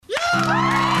Everybody,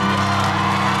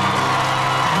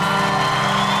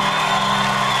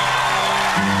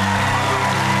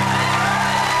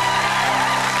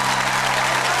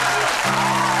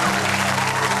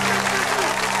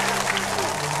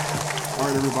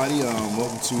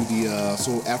 welcome to the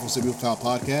Afro Silvercloud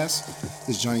podcast.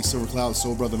 This is Johnny Silvercloud,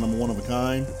 Soul Brother number one of a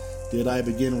kind. Did I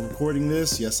begin recording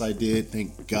this? Yes, I did.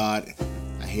 Thank God.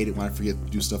 I hate it when I forget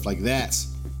to do stuff like that.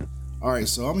 All right,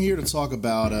 so I'm here to talk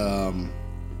about,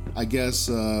 I guess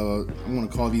I'm going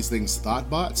to call these things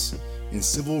Thot-bots and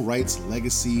civil rights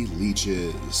legacy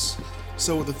leeches.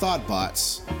 So with the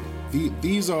Thot-bots,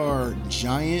 these are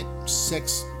giant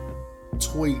sex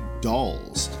toy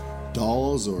dolls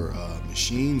or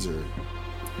machines or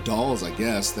dolls, I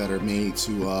guess, that are made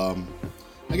to,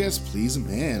 I guess, please a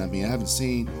man. I mean, I haven't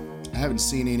seen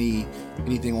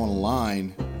anything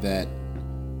online that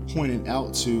pointed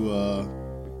out to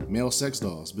male sex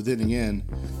dolls. But then again,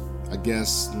 I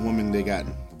guess the women, they got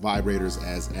vibrators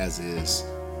as is.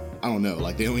 I don't know.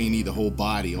 Like, they don't even need the whole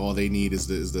body. All they need is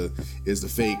the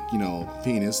fake,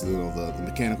 penis, the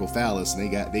mechanical phallus, and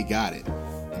they got it.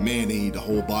 Man, they need the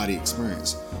whole body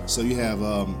experience. So you have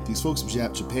these folks from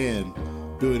Japan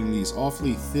building these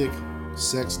awfully thick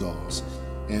sex dolls,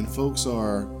 and folks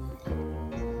are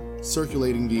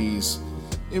circulating these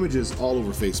images all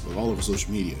over Facebook, all over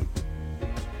social media.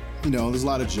 There's a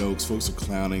lot of jokes, folks are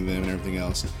clowning them and everything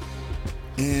else.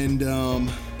 And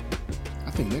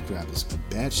I think that crap is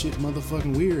bad shit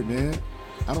motherfucking weird, man.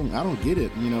 I don't get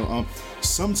it.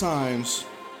 Sometimes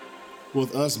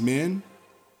with us men,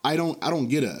 I don't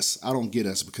get us. I don't get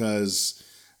us because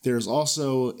there's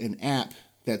also an app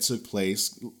that took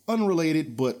place,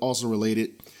 unrelated but also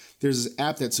related. There's this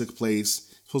app that took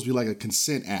place, supposed to be like a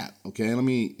consent app. Okay, let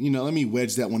me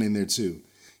wedge that one in there too.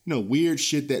 Weird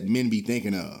shit that men be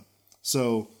thinking of.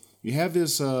 So you have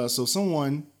this. So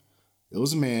someone, it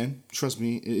was a man. Trust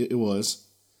me, it was.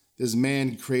 This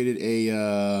man created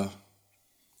a.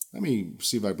 Let me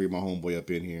see if I bring my homeboy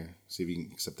up in here. See if he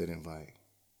can accept that invite.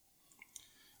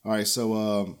 All right,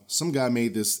 so some guy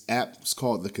made this app. It's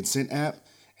called the Consent app,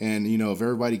 and if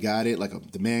everybody got it, like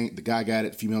the guy got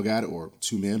it, female got it, or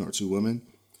two men or two women,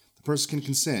 the person can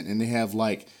consent, and they have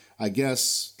I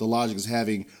guess the logic is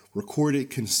having recorded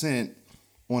consent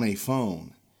on a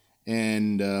phone,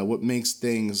 and what makes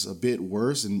things a bit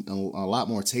worse and a lot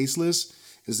more tasteless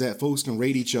is that folks can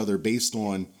rate each other based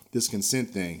on this consent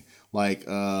thing. Like,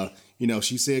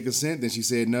 she said consent, then she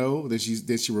said no, then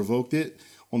she revoked it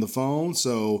on the phone,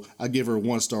 so I give her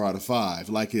 1 star out of 5.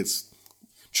 Like, it's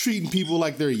treating people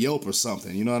like they're Yelp or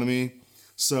something, you know what I mean?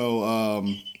 So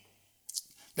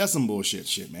that's some bullshit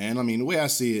shit, man. I mean, the way I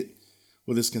see it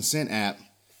with this consent app,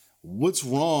 what's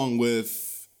wrong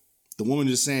with the woman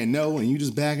just saying no and you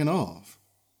just backing off,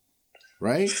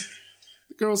 right?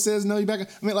 The girl says no, you back.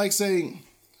 I mean, like, say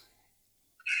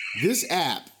this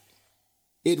app,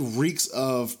 it reeks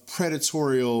of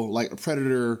predatorial, like a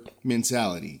predator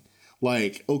mentality.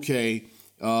 Like, okay,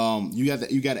 you got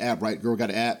an app, right? Girl got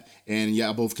an app, and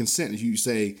y'all both consent. You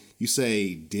say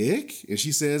dick, and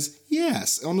she says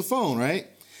yes on the phone, right?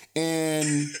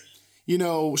 And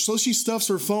so she stuffs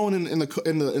her phone in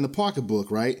the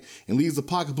pocketbook, right, and leaves the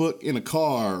pocketbook in a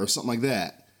car or something like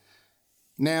that.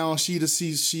 Now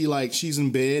she's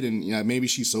in bed, and maybe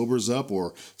she sobers up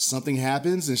or something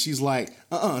happens, and she's like,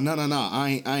 no,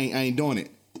 I ain't doing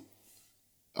it.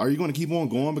 Are you going to keep on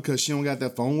going because she don't got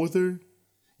that phone with her?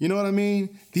 You know what I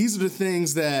mean? These are the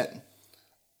things that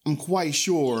I'm quite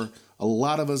sure a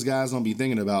lot of us guys don't be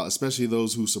thinking about, especially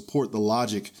those who support the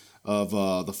logic of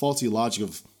the faulty logic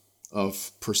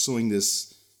of pursuing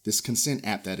this consent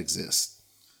app that exists.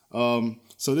 So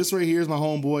this right here is my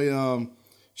homeboy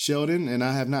Sheldon, and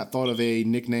I have not thought of a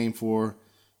nickname for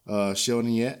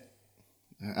Sheldon yet.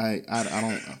 I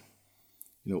don't,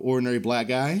 ordinary black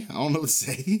guy. I don't know what to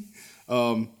say.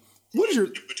 What is your?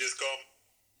 You would just call me.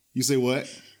 You say what?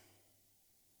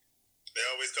 They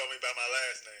always call me by my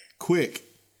last name. Quick.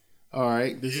 All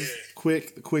right. This is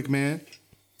quick man.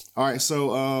 All right. So,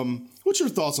 what's your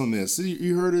thoughts on this?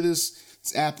 You heard of this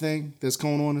app thing that's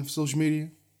going on in social media?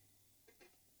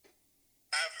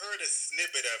 I've heard a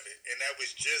snippet of it, and that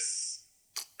was just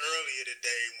earlier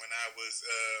today when I was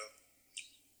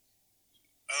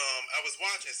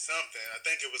watching something. I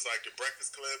think it was like the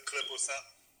Breakfast Club clip or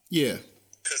something. Yeah.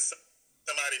 Because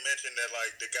somebody mentioned that,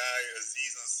 like, the guy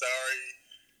Aziz Ansari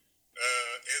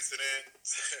incident.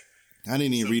 I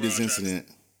didn't even read his incident.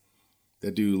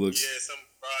 That dude looks... Yeah, some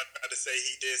broad tried to say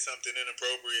he did something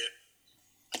inappropriate.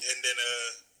 And then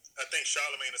I think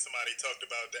Charlamagne or somebody talked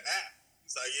about the app.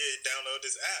 It's like, yeah, download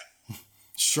this app.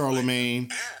 Charlamagne.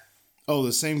 Like, app. Oh,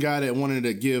 the same guy that wanted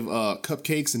to give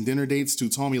cupcakes and dinner dates to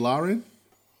Tommy Lauren.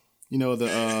 You know,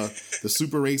 the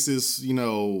super racist, you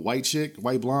know, white chick,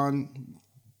 white blonde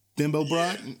bimbo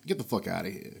broad. Get the fuck out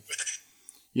of here.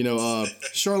 You know,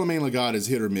 Charlamagne Lagarde is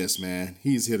hit or miss, man.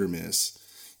 He's hit or miss.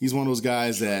 He's one of those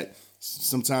guys that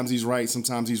sometimes he's right,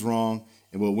 sometimes he's wrong.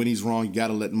 And when he's wrong, you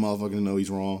gotta let the motherfucker know he's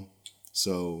wrong.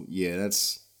 So yeah,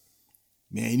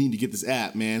 man, you need to get this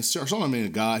app, man. Charlamagne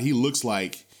Lagarde, he looks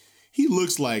like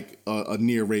a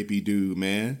near rapey dude,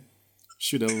 man.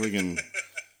 Should have freaking.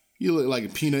 You look like a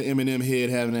peanut M&M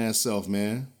head having ass self,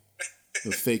 man.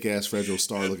 The fake ass fragile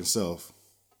star looking self.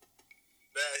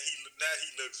 Now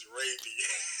he looks rapey.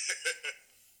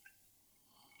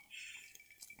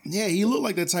 Yeah, he looked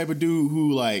like that type of dude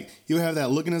who like he'll have that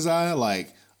look in his eye,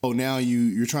 like, oh, now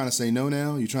you're trying to say no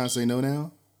now? You trying to say no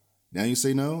now? Now you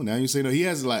say no? Now you say no? He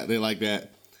has like that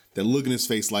look in his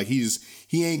face, like he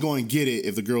ain't going to get it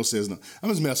if the girl says no. I'm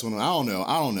just messing with him. I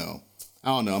don't know.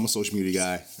 I'm a social media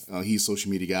guy. He's a social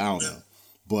media guy. I don't know.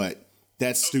 But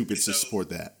that's stupid to support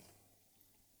that.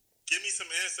 Give me some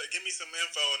insight. Give me some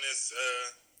info on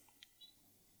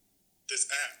this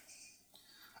app.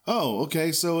 Oh,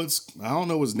 okay. So I don't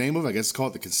know what's the name of it. I guess it's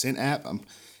called the Consent app.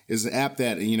 It's an app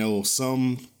that, you know,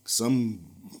 some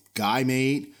guy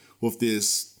made with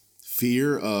this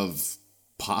fear of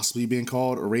possibly being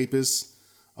called a rapist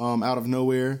out of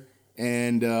nowhere.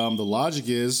 And the logic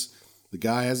is the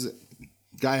guy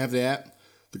have the app,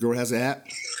 the girl has the app,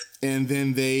 and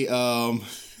then they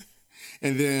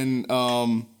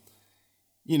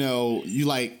you know,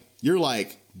 you're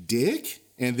like dick,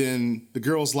 and then the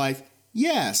girl's like,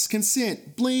 yes,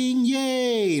 consent, bling,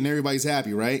 yay, and everybody's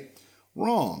happy, right?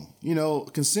 Wrong. You know,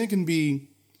 consent can be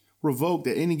revoked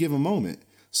at any given moment.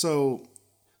 So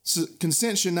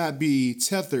consent should not be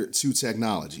tethered to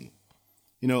technology.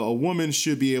 You know, a woman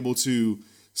should be able to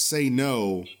say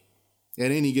no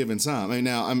at any given time. I mean,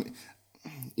 now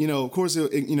you know, of course,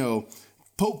 you know,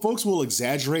 folks will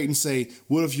exaggerate and say,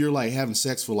 what if you're like having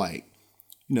sex for like,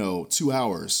 you know, 2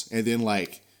 hours and then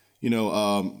like, you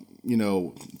know,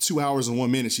 2 hours and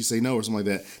 1 minute, she say no or something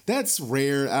like that. That's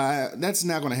rare. That's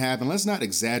not going to happen. Let's not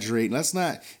exaggerate. Let's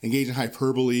not engage in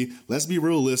hyperbole. Let's be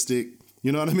realistic.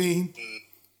 You know what I mean?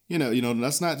 You know,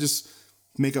 let's not just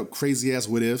make up crazy ass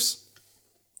what ifs.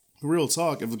 Real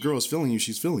talk. If a girl is feeling you,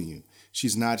 she's feeling you.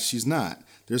 She's not. She's not.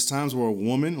 There's times where a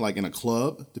woman, like in a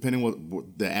club, depending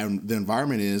what the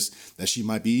environment is, that she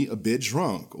might be a bit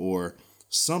drunk or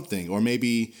something, or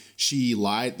maybe she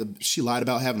lied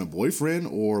about having a boyfriend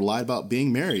or lied about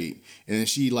being married, and then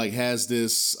she like has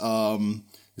this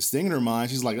thing in her mind.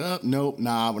 She's like, nope,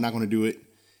 nah, we're not going to do it.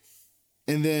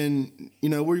 And then, you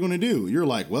know, what are you going to do? You're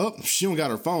like, well, she don't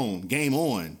got her phone, game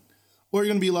on. Or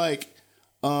you're going to be like,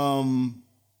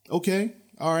 okay,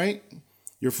 all right,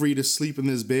 you're free to sleep in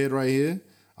this bed right here.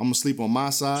 I'm gonna sleep on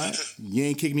my side. You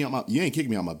ain't kick me out my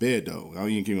bed though. You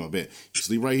ain't kick me out my bed. You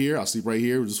sleep right here. I'll sleep right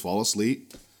here. We'll just fall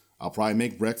asleep. I'll probably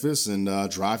make breakfast and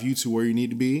drive you to where you need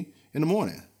to be in the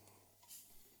morning.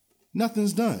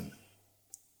 Nothing's done.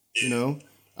 You know.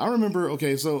 I remember.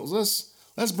 Okay, so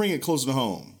let's bring it closer to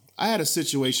home. I had a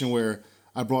situation where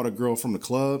I brought a girl from the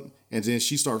club, and then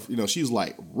she started. You know, she was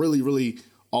like really, really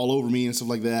all over me and stuff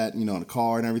like that. You know, in the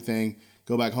car and everything.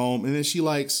 Go back home, and then she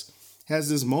has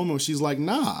this moment where she's like,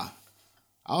 nah.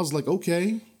 I was like,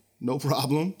 okay, no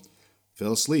problem.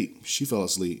 Fell asleep. She fell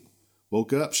asleep.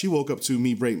 Woke up. She woke up to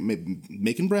me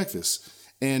making breakfast.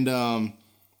 And,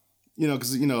 you know,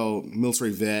 because, you know,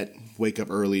 military vet, wake up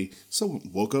early. So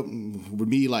woke up with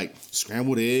me like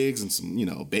scrambled eggs and some, you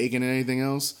know, bacon and anything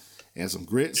else and some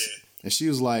grits. And she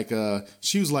was like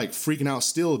freaking out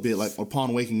still a bit, like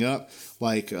upon waking up,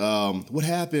 like, what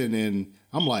happened? And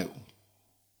I'm like,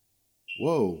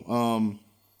 whoa,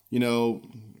 you know,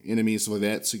 enemies, stuff like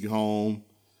that, took you home.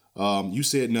 You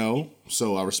said no,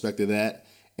 so I respected that.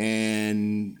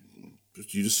 And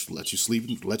you just let you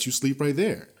sleep right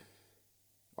there.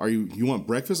 You want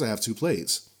breakfast? I have 2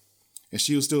 plates. And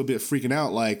she was still a bit freaking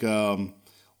out, like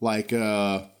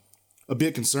a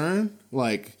bit concerned.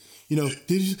 Like, you know,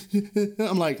 did you,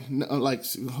 I'm like,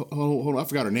 hold on, I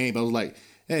forgot her name. But I was like,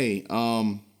 hey,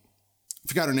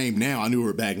 forgot her name now. I knew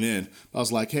her back then. I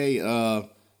was like, hey,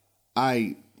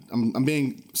 I'm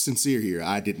being sincere here.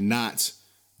 I did not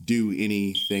do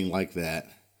anything like that.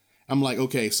 I'm like,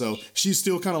 okay, so she's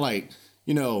still kind of like,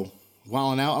 you know,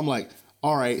 wilding out. I'm like,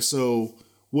 all right, so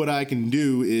what I can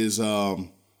do is,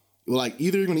 like,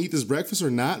 either you're going to eat this breakfast or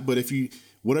not, but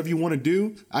whatever you want to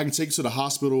do, I can take you to the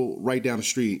hospital right down the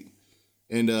street.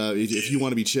 And if you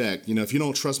want to be checked, you know, if you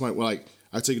don't trust I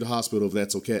take you to the hospital if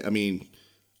that's okay. I mean,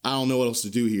 I don't know what else to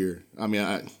do here. I mean,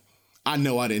 I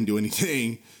know I didn't do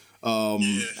anything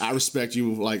I respect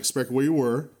you, like respect where you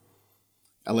were.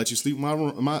 I let you sleep in my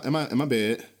room, in my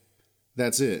bed.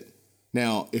 That's it.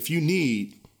 Now, if you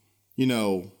need,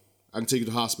 I can take you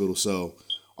to the hospital. So,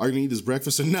 are you gonna eat this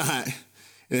breakfast or not? And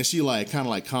then she kind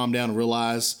of calmed down and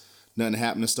realized nothing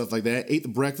happened and stuff like that. Ate the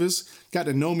breakfast, got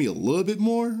to know me a little bit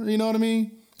more. You know what I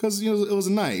mean? Because it was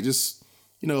a night, just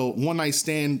one night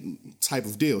stand type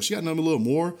of deal. She got to know me a little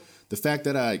more. The fact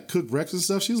that I cooked breakfast and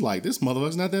stuff, she's like, this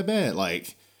motherfucker's not that bad.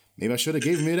 Like, maybe I should have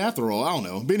gave him it after all. I don't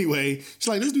know. But anyway, she's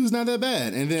like, this dude's not that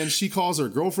bad. And then she calls her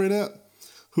girlfriend up,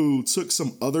 who took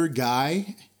some other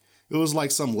guy. It was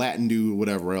like some Latin dude,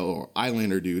 whatever, or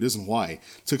Islander dude. This is Hawaii.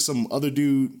 Took some other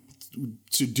dude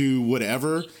to do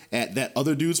whatever at that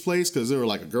other dude's place because they were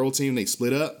like a girl team. They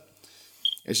split up.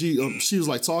 And she was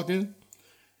like talking.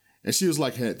 And she was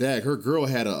like, Dad, her girl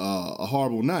had a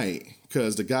horrible night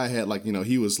because the guy had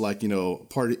he was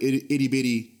part of itty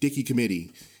bitty dicky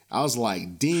committee. I was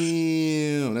like,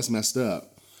 damn, that's messed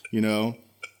up,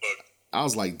 I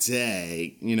was like,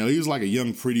 dang, he was like a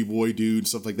young pretty boy dude,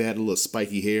 stuff like that, a little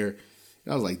spiky hair.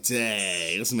 I was like,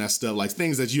 dang, that's messed up. Like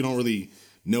things that you don't really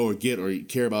know or get or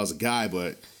care about as a guy,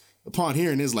 but upon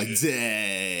hearing this, like,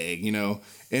 dang,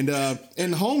 And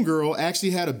homegirl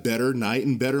actually had a better night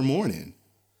and better morning.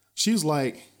 She was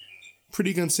like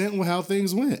pretty content with how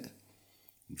things went.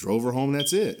 Drove her home,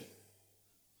 that's it.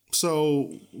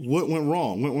 So what went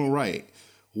wrong? What went right?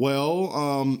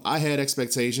 Well, I had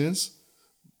expectations.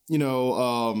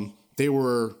 They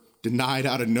were denied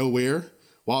out of nowhere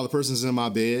while the person's in my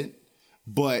bed.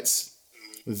 But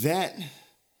that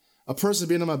a person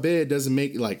being in my bed doesn't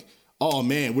make it oh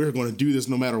man, we're going to do this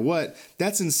no matter what.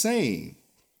 That's insane.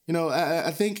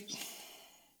 I think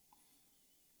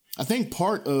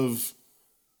part of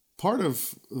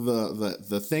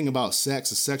the thing about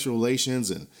sex and sexual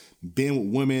relations and being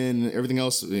with women and everything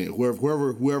else,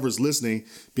 whoever's listening,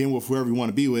 being with whoever you want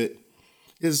to be with,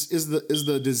 is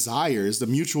the desire, is the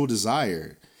mutual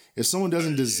desire. If someone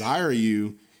doesn't desire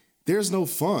you, there's no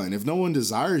fun. If no one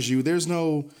desires you, there's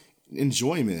no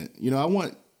enjoyment. I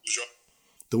want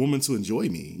the woman to enjoy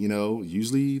me.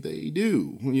 Usually they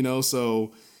do.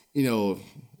 So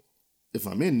if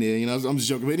I'm in there, I'm just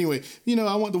joking. But anyway,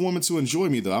 I want the woman to enjoy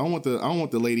me though. I don't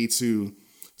want the lady to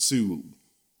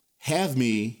have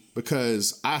me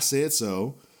because I said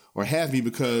so, or have me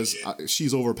because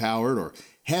she's overpowered, or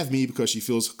have me because she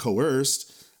feels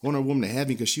coerced. I want a woman to have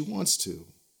me because she wants to.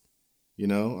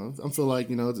 I feel like,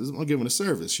 I'm giving a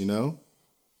service, it's not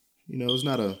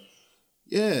a,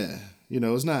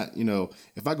 it's not,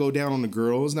 if I go down on the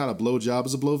girl, it's not a blow job,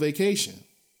 it's a blow vacation,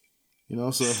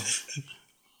 so. So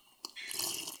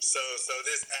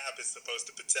this app is supposed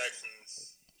to protect from.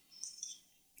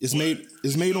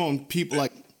 It's made on people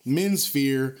like men's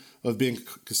fear of being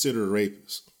considered a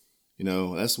rapist.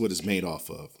 That's what it's made off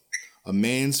of. A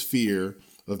man's fear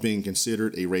of being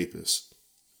considered a rapist.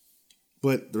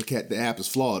 But the app is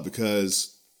flawed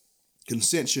because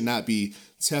consent should not be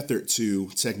tethered to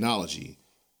technology.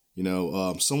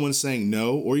 Someone saying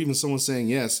no, or even someone saying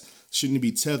yes, shouldn't be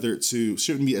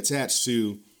attached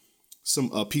to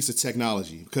some piece of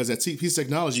technology, because that piece of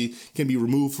technology can be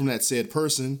removed from that said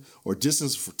person or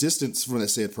distance from that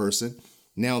said person.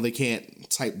 Now they can't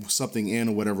type something in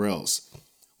or whatever else.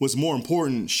 What's more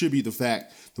important should be the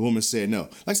fact the woman said no.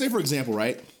 Like, say for example,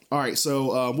 right? All right,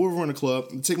 so we were in a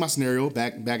club. Take my scenario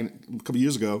back a couple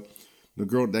years ago. That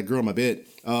girl in my bed.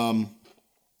 A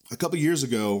couple years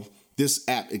ago, this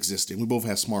app existed. We both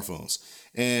had smartphones,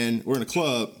 and we're in a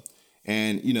club,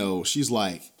 and she's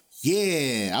like,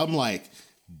 "Yeah." I'm like,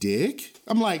 "Dick."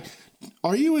 I'm like,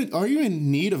 "Are you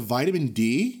in need of vitamin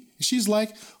D?" She's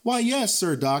like, "Why, yes,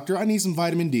 sir, doctor. I need some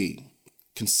vitamin D."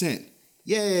 Consent.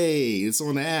 Yay, it's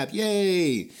on the app.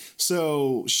 Yay.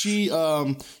 So she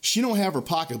don't have her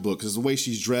pocketbook because the way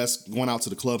she's dressed, going out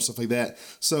to the club, stuff like that.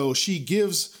 So she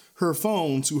gives her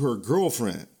phone to her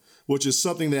girlfriend, which is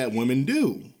something that women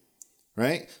do,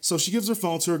 right? So she gives her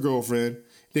phone to her girlfriend,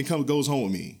 then goes home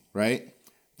with me, right?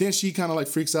 Then she kind of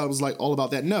freaks out, was all about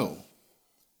that no.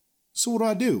 So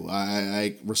what do?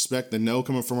 I respect the no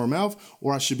coming from her mouth,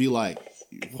 or I should be like,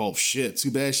 well, shit, too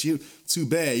bad you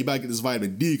about to get this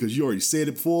vitamin D because you already said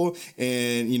it before,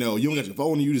 and you don't got your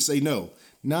phone on you to say no.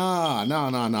 Nah.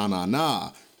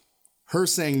 Her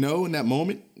saying no in that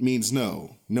moment means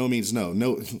no. No means no.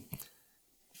 No.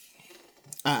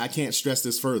 I can't stress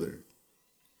this further.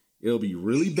 It'll be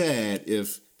really bad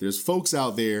if there's folks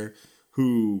out there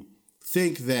who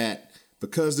think that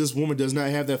because this woman does not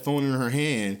have that phone in her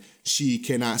hand, she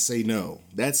cannot say no.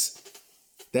 That's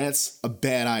a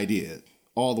bad idea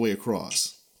all the way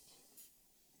across.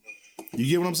 You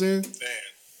get what I'm saying?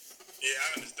 Yeah,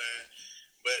 I understand.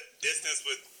 But distance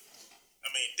with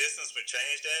mean, distance would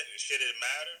change that. Should it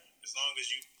matter? As long as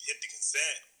you hit the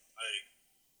consent, like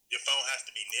your phone has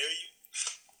to be near you.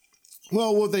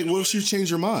 Well, what if she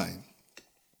changed her mind?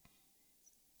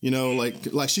 You know,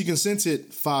 like she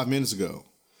consented 5 minutes ago.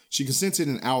 She consented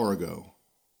an hour ago.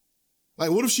 Like,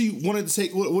 what if she wanted to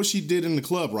take what she did in the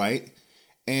club, right?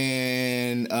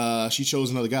 And she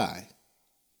chose another guy.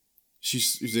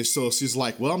 She's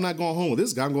like, well, I'm not going home with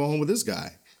this guy. I'm going home with this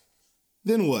guy.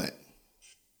 Then what?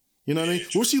 You know what I mean?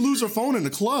 Will she lose her phone in the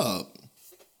club?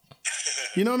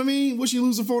 You know what I mean? Will she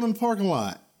lose her phone in the parking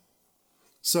lot?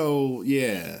 So,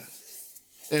 yeah.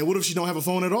 And what if she don't have a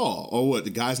phone at all? Or what, the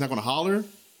guy's not going to holler?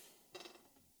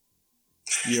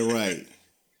 You're right.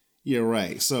 You're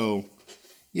right. So,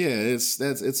 yeah, it's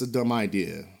a dumb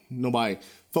idea. Nobody,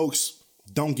 folks,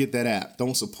 don't get that app.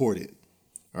 Don't support it.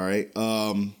 All right?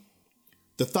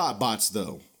 The Thot-bots,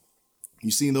 though.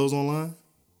 You seen those online?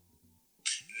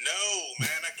 No, man.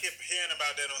 I kept hearing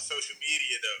about that on social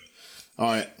media, though.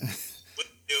 All right. What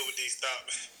the deal with these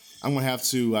Thot-bots? I'm going to have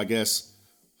to, I guess,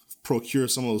 procure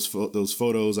some of those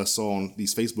photos I saw on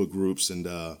these Facebook groups and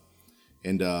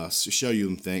show you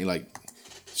them things, like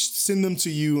send them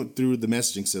to you through the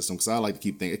messaging system, because I like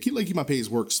to keep my page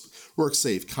work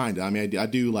safe, kind of. I mean, I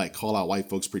do like call out white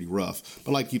folks pretty rough, but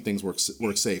I like to keep things work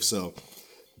safe. So,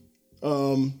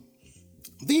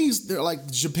 they're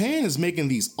like, Japan is making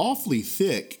these awfully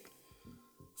thick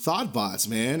Thot-bots,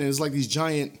 man. And it's like these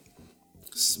giant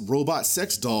robot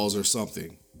sex dolls or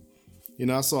something. You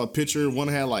know, I saw a picture. One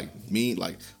had like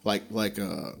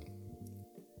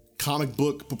comic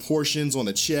book proportions on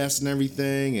the chest and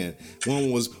everything, and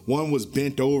one was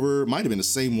bent over. Might have been the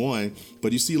same one,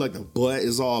 but you see like the butt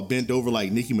is all bent over,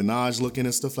 like Nicki Minaj looking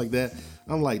and stuff like that.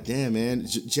 I'm like, damn, man,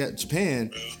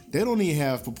 Japan, they don't even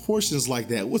have proportions like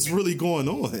that. What's really going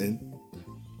on,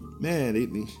 man?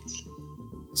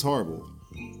 It's horrible.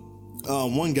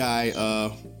 One guy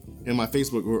in my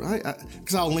Facebook group,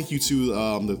 because I'll link you to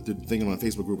the thing in my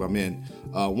Facebook group I'm in.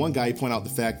 One guy pointed out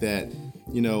the fact that,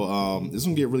 you know, this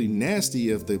gonna get really nasty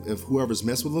if whoever's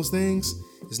messed with those things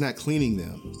is not cleaning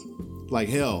them. Like,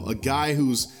 hell, a guy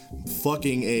who's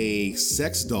fucking a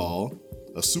sex doll,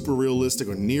 a super realistic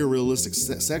or near realistic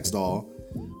sex doll,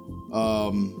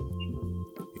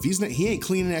 if he ain't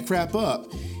cleaning that crap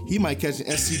up, he might catch an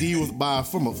STD by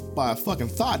a fucking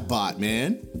Thot-bot,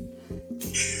 man.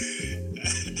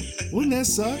 Wouldn't that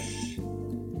suck?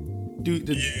 Dude,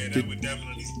 that would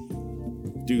definitely.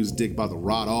 Dude's dick about to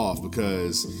rot off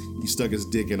because he stuck his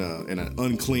dick in an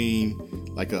unclean,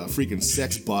 like a freaking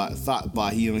sex bot,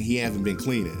 Thot-bot. He haven't been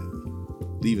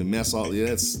cleaning, leaving mess all. Yeah,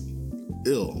 that's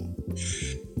ill.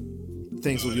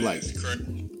 Things will be like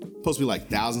supposed to be like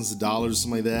thousands of dollars or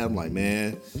something like that. I'm like,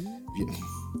 man,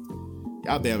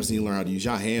 y'all better need to learn how to use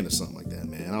your hand or something like that,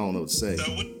 man. I don't know what to say. So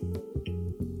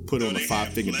put it on a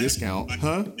 5-figure discount,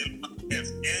 huh?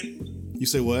 You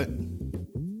say what?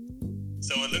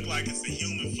 So it looked like it's a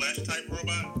human flesh type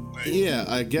robot? Like, yeah,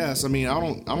 I guess. I mean, I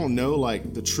don't know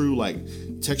like the true like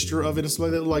texture of it and stuff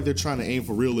like that. Like they're trying to aim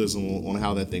for realism on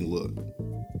how that thing looked.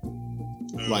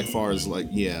 Like far as like,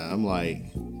 yeah, I'm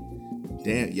like,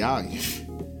 damn, y'all.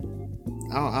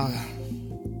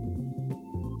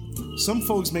 Some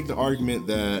folks make the argument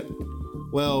that,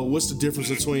 well, what's the difference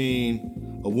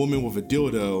between a woman with a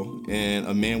dildo and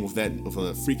a man with a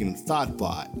freaking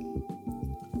Thot-bot?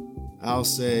 I'll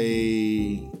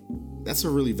say that's a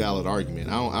really valid argument.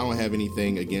 I don't have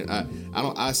anything against.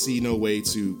 I see no way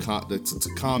to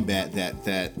combat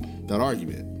that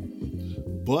argument.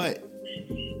 But,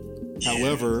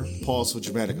 however, pause for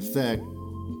dramatic effect.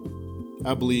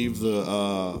 I believe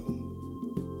the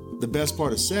best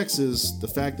part of sex is the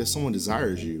fact that someone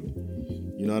desires you.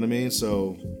 You know what I mean?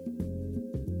 So,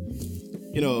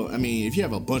 you know, I mean, if you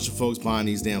have a bunch of folks buying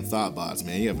these damn Thot-bots,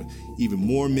 man, you have even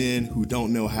more men who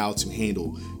don't know how to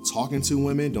handle talking to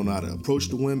women, don't know how to approach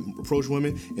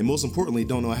women, and most importantly,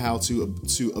 don't know how to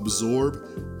absorb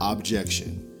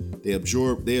objection. They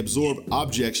absorb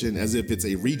objection as if it's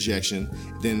a rejection.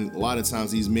 Then a lot of times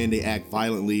these men, they act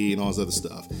violently and all this other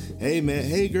stuff. Hey man,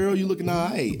 hey girl, you looking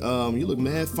alright? You look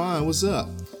mad fine. What's up?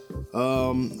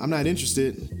 I'm not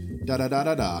interested.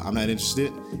 I'm not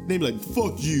interested. They be like,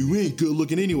 fuck you ain't good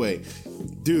looking anyway.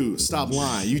 Dude, stop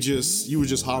lying. You were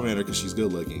just hollering at her because she's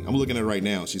good looking. I'm looking at her right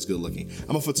now. She's good looking.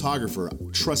 I'm a photographer.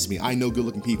 Trust me, I know good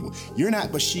looking people. You're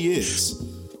not, but she is.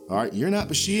 All right, you're not,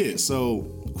 but she is.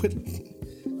 So quit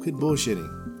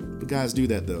bullshitting. But guys do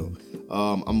that though.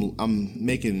 I'm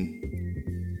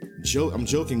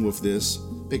joking with this,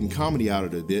 making comedy out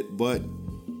of it a bit, but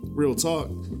real talk,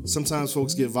 sometimes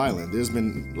folks get violent. There's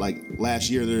been, like last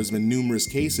year, there's been numerous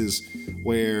cases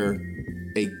where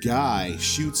a guy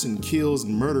shoots and kills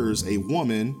and murders a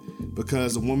woman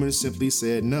because the woman simply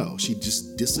said no. She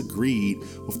just disagreed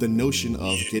with the notion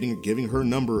of giving her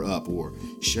number up or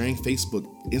sharing Facebook,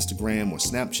 Instagram, or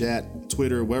Snapchat,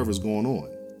 Twitter, whatever's going on.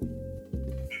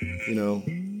 You know,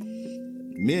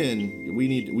 men, we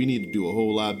need to do a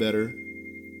whole lot better,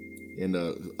 and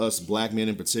us black men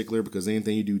in particular, because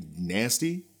anything you do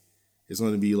nasty is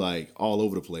going to be like all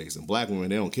over the place. And black women,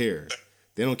 they don't care.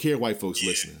 They don't care white folks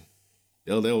listening.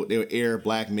 They'll air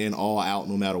black men all out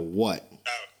no matter what.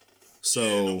 So,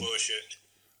 no bullshit.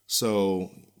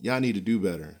 So y'all need to do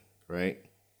better, right?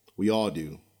 We all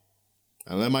do.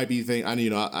 And that might be the thing. I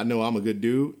know I'm a good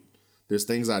dude. There's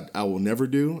things I will never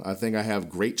do. I think I have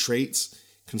great traits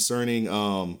concerning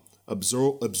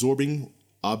absorbing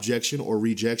objection or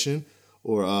rejection,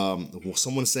 or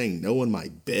someone saying no in my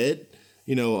bed.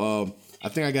 I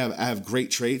think I have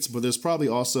great traits, but there's probably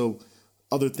also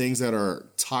other things that are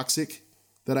toxic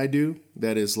that I do,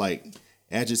 that is like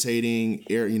agitating,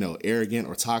 arrogant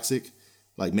or toxic,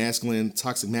 like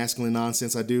toxic masculine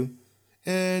nonsense I do.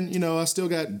 And, I still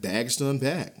got bags to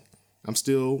unpack. I'm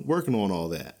still working on all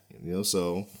that,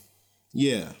 so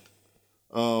yeah.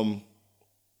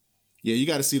 Yeah, you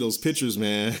got to see those pictures,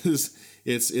 man.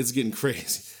 It's getting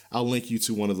crazy. I'll link you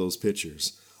to one of those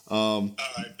pictures. I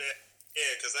bet.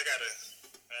 Yeah, because I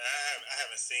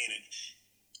haven't seen it.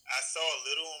 I saw a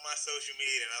little on my social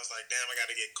media, and I was like, damn, I got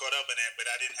to get caught up in that, but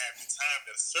I didn't have the time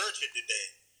to search it today.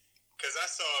 Because I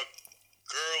saw a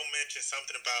girl mention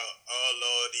something about, oh,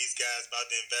 Lord, these guys about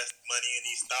to invest money in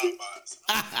these Thot-bots.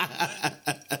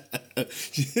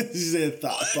 She said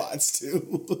Thot-bots, too.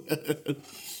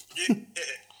 Yeah.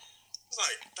 It was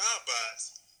like,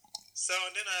 Thot-bots. So,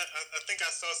 and then I think I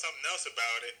saw something else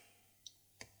about it.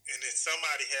 And then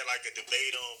somebody had like a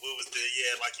debate on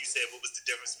like you said, what was the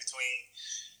difference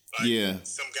between,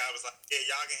 some guy was like, yeah,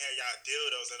 y'all can have y'all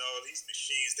dildos and all these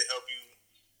machines to help you.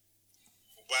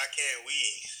 Why can't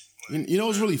we? You know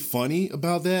what's really funny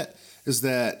about that is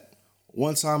that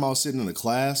one time I was sitting in a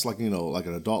class, like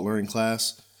an adult learning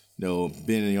class, being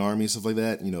in the army and stuff like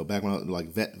that, back when I was like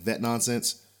vet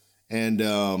nonsense. And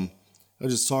I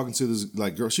was just talking to this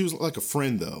like girl. She was like a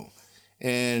friend though.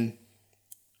 And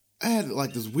I had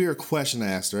like this weird question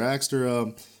I asked her. I asked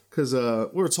her, because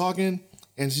we were talking,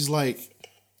 and she's like,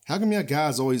 how come y'all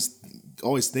guys always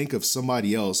think of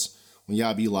somebody else when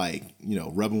y'all be like,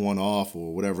 rubbing one off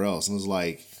or whatever else? And I was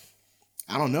like,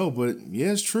 I don't know, but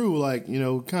yeah, it's true. Like,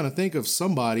 kind of think of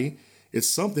somebody. It's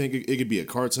something. It could be a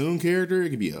cartoon character. It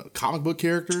could be a comic book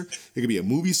character. It could be a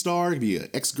movie star. It could be an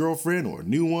ex-girlfriend or a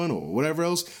new one or whatever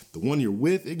else. The one you're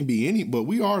with. It can be any. But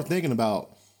we are thinking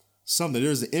about something.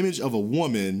 There's an image of a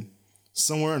woman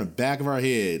somewhere in the back of our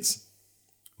heads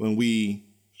when we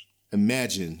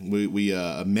imagine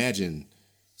imagine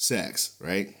sex,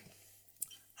 right?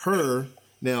 Her.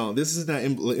 Now, this is not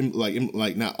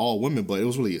like not all women, but it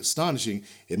was really astonishing.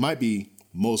 It might be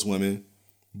most women,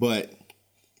 but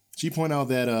she pointed out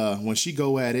that when she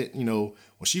go at it, when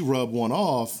she rub one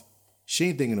off, she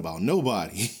ain't thinking about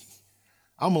nobody.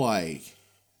 I'm like,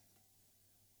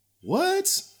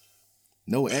 what?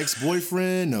 No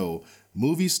ex-boyfriend, no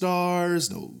movie stars,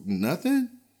 no nothing.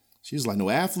 She's like, no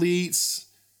athletes,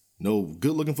 no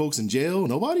good-looking folks in jail,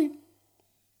 nobody.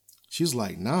 She's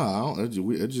like, nah, I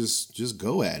just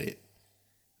go at it.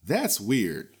 That's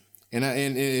weird. And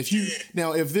the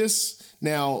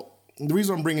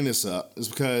reason I'm bringing this up is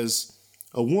because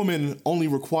a woman only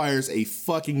requires a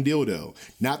fucking dildo,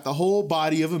 not the whole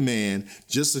body of a man,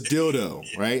 just a dildo,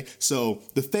 right? So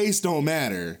the face don't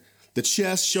matter. The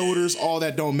chest, shoulders, all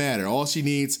that don't matter. All she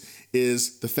needs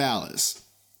is the phallus.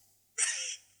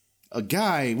 A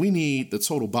guy, we need the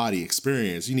total body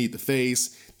experience. You need the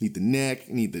face, need the neck,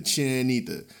 need the chin, need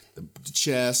the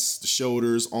chest, the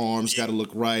shoulders, arms, got to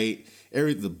look right.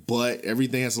 The butt,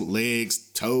 everything has legs,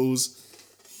 toes,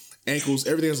 ankles,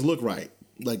 everything has to look right.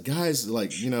 Like guys,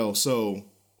 so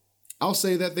I'll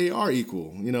say that they are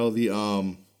equal.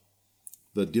 The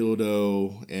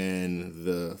dildo and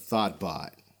the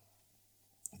Thot-bot,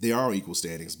 they are equal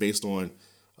standings based on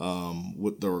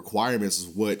what the requirements is,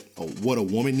 what a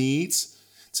woman needs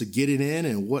to get it in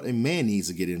and what a man needs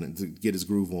to get in to get his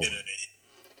groove on.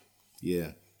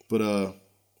 Yeah, but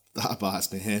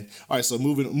Thot-bots, man. All right, so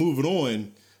moving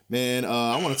on, man.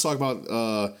 I want to talk about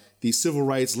the civil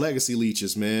rights legacy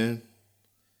leeches, man.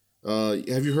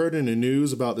 Have you heard in the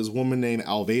news about this woman named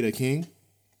Alveda King?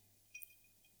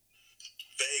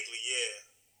 Vaguely, yeah.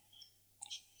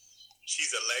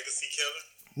 She's a legacy killer?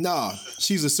 Nah,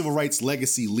 she's a civil rights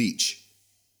legacy leech.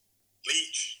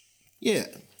 Leech? Yeah.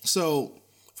 So,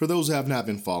 for those who have not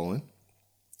been following,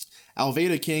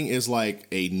 Alveda King is like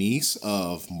a niece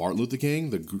of Martin Luther King,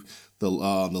 the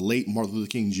late Martin Luther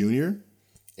King Jr.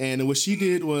 And what she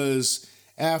did was,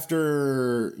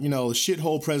 after, the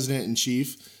shithole president in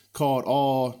chief called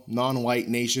all non-white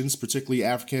nations, particularly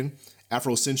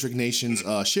Afrocentric nations,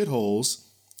 shitholes,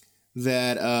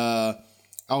 that,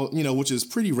 which is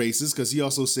pretty racist, because he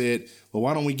also said, well,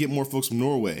 why don't we get more folks from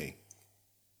Norway?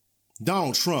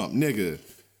 Donald Trump, nigga.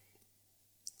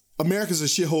 America's a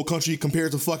shithole country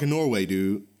compared to fucking Norway,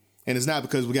 dude. And it's not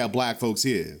because we got black folks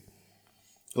here.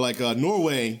 Like,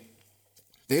 Norway,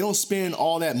 they don't spend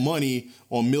all that money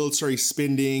on military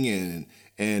spending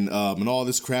and all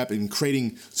this crap and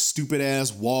creating stupid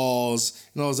ass walls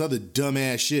and all this other dumb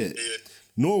ass shit.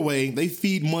 Norway, they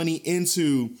feed money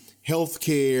into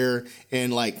healthcare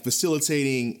and like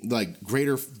facilitating like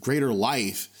greater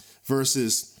life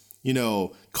versus,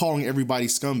 calling everybody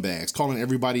scumbags, calling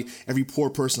every poor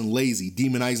person lazy,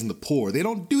 demonizing the poor. They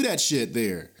don't do that shit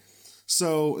there.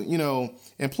 So,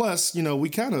 and plus,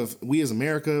 we as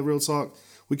America, real talk,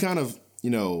 we kind of,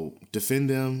 defend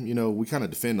them. We kind of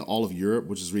defend all of Europe,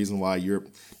 which is the reason why Europe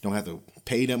don't have to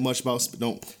pay that much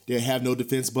they have no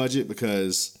defense budget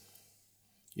because,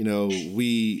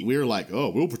 we're like,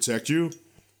 oh, we'll protect you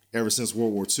ever since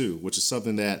World War II, which is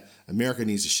something that America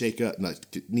needs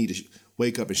to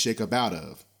wake up and shake up out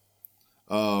of.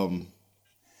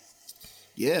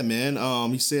 Yeah,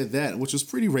 man. He said that, which was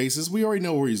pretty racist. We already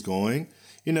know where he's going.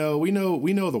 We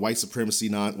know the white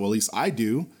supremacy. At least I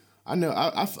do. I know.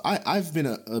 I've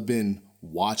been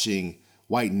watching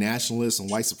white nationalists and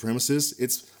white supremacists.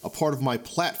 It's a part of my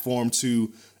platform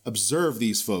to observe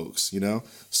these folks.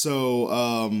 So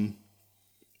I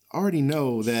already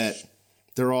know that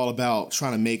they're all about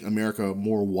trying to make America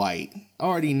more white. I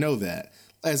already know that.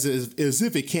 As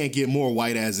if it can't get more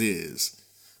white as is.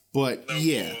 But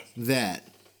yeah, that.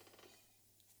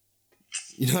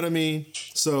 You know what I mean?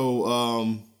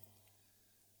 So,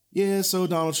 so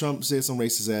Donald Trump said some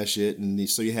racist ass shit. And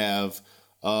so you have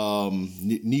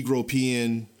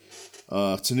Negro-pean,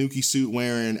 Tanuki suit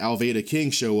wearing Alveda King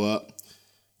show up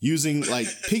using, like,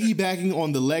 piggybacking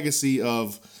on the legacy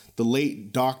of the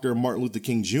late Dr. Martin Luther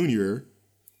King Jr.,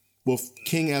 with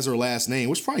King as her last name,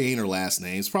 which probably ain't her last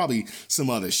name. It's probably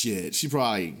some other shit. She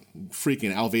probably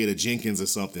freaking Alveda Jenkins or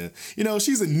something.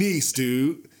 She's a niece,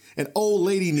 dude. An old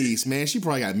lady niece, man. She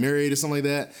probably got married or something like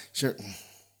that. Sure.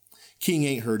 King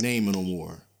ain't her name no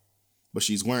more. But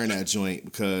she's wearing that joint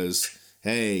because,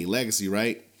 hey, legacy,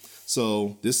 right?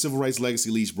 So this civil rights legacy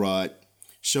leech broad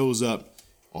shows up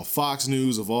on Fox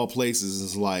News of all places.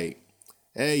 It's like,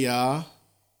 hey, y'all,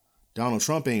 Donald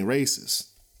Trump ain't racist.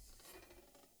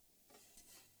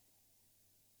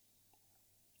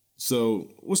 So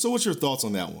what's your thoughts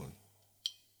on that one?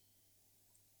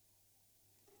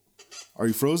 Are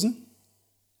you frozen?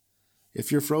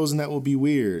 If you're frozen, that will be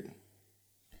weird.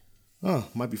 Oh,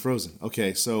 might be frozen.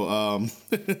 Okay, so all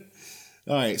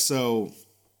right, so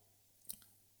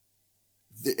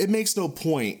it makes no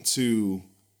point to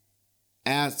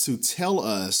tell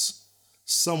us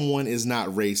someone is not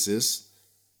racist.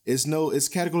 It's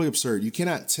categorically absurd. You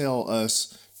cannot tell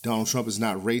us Donald Trump is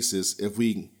not racist if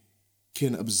we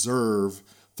can observe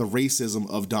the racism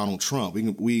of Donald Trump. We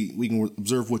can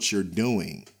observe what you're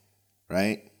doing,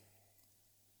 right?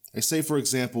 I say, for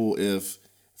example, if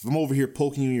I'm over here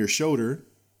poking you in your shoulder,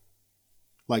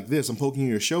 like this, I'm poking you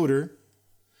in your shoulder,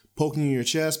 poking you in your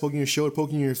chest, poking your shoulder,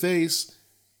 poking you in your face,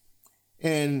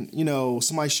 and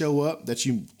somebody show up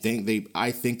that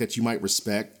I think that you might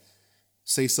respect,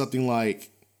 say something like,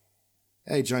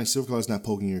 "Hey, Johnny Silverclaw's not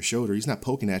poking your shoulder. He's not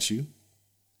poking at you."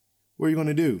 What are you going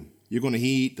to do? You're going to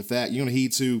heed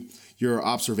to your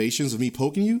observations of me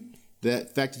poking you,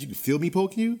 that fact that you can feel me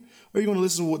poking you, or are you going to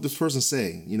listen to what this person's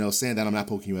saying, saying that I'm not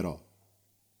poking you at all?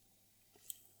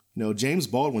 James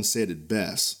Baldwin said it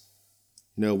best.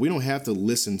 We don't have to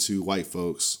listen to white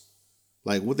folks.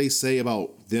 Like, what they say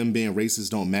about them being racist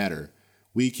don't matter.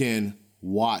 We can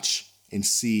watch and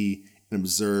see and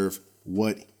observe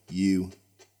what you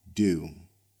do.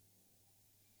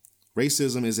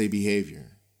 Racism is a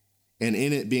behavior. And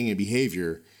in it being a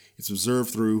behavior, it's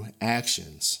observed through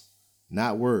actions,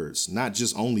 not words, not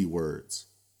just only words.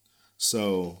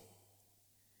 So,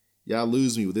 y'all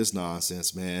lose me with this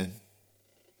nonsense, man.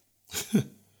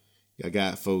 Y'all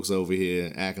got folks over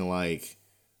here acting like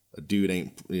a dude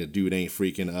ain't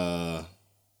freaking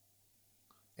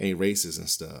ain't racist and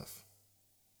stuff.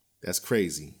 That's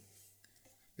crazy.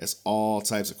 That's all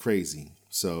types of crazy.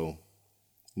 So,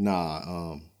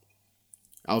 Alveda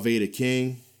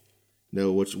King.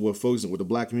 What the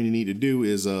black community need to do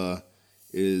is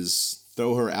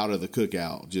throw her out of the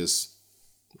cookout. Just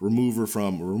remove her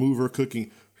cooking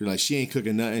You're like, she ain't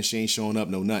cooking nothing. She ain't showing up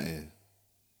no nothing.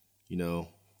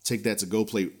 Take that to-go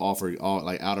plate off her, all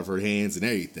like out of her hands and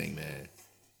everything, man.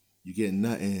 You get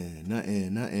nothing.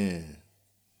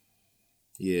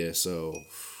 Yeah, so.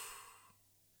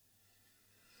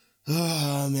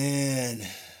 Oh, man.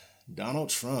 Donald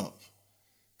Trump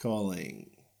calling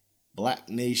black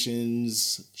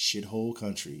nations shithole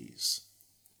countries.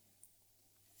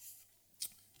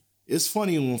 It's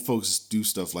funny when folks do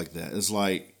stuff like that. It's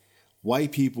like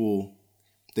white people,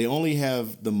 they only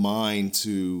have the mind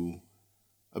to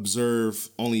observe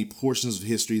only portions of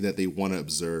history that they want to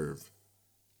observe.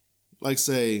 Like,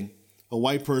 say, a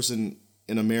white person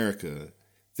in America,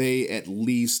 they at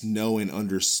least know and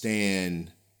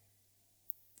understand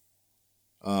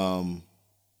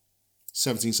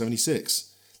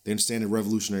 1776. They understand the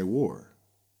Revolutionary War,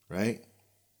 right?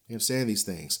 They understand these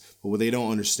things. But what they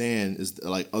don't understand is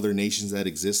like other nations that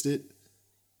existed,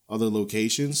 other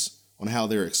locations, on how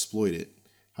they're exploited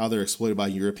by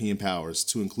European powers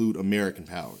to include American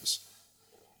powers,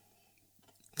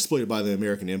 exploited by the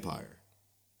American Empire.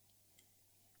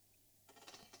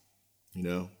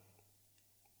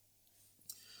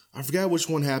 I forgot which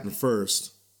one happened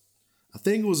first. I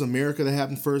think it was America that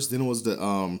happened first. Then it was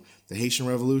the Haitian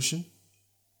Revolution.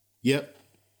 Yep,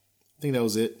 I think that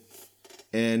was it.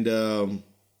 And the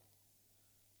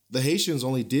Haitians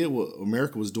only did what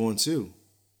America was doing too.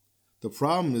 The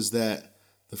problem is that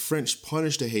the French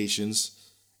punished the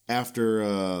Haitians after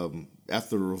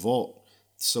the revolt,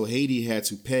 so Haiti had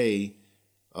to pay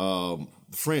the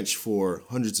French for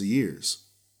hundreds of years.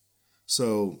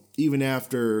 So even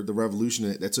after the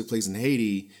revolution that took place in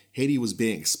Haiti, Haiti was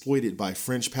being exploited by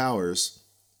French powers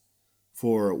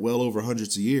for well over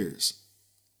hundreds of years.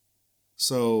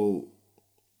 So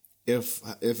if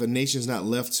a nation's not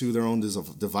left to their own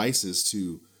devices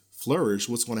to flourish,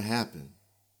 what's going to happen?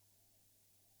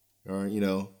 All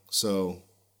right, so,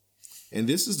 and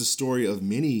this is the story of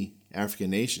many African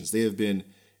nations. They have been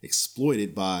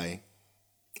exploited by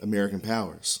American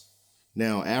powers.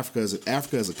 Now, Africa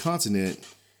as a continent,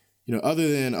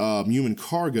 other than human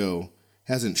cargo,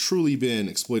 hasn't truly been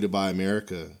exploited by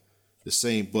America the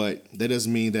same. But that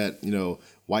doesn't mean that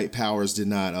white powers did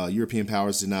not, European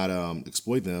powers did not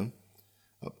exploit them.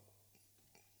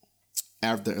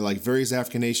 After, like, various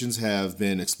African nations have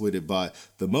been exploited by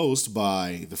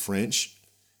the French,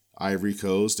 Ivory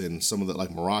Coast, and some of the,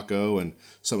 like, Morocco and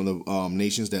some of the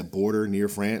nations that border near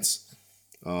France,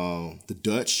 the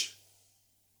Dutch.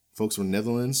 Folks from the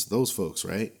Netherlands, those folks,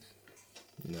 right?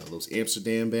 Those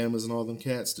Amsterdam Bammers and all them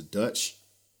cats, the Dutch,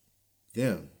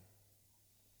 them.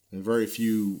 And very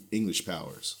few English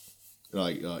powers,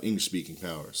 like English-speaking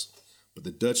powers. But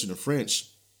the Dutch and the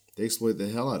French, they exploited the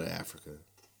hell out of Africa.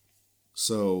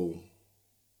 So,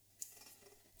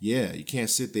 yeah, you can't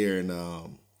sit there and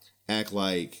act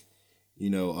like,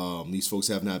 these folks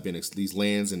have not been, these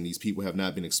lands and these people have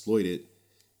not been exploited.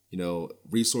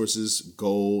 Resources,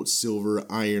 gold, silver,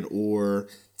 iron ore,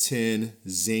 tin,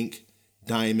 zinc,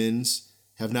 diamonds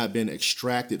have not been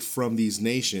extracted from these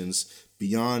nations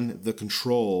beyond the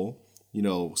control,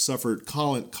 suffered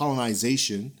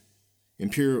colonization,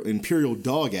 imperial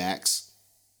dog acts,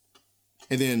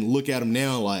 and then look at them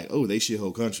now like, oh, they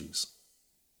shithole countries.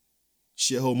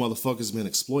 Shithole motherfuckers been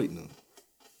exploiting them.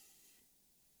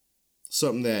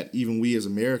 Something that even we as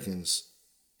Americans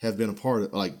have been a part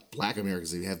of, like black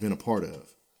Americans have been a part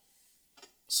of.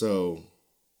 So,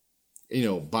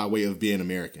 by way of being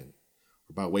American,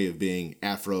 or by way of being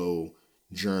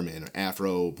Afro-German, or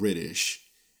Afro-British,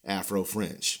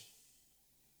 Afro-French,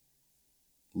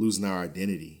 losing our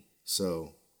identity.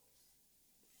 So,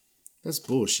 that's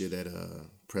bullshit that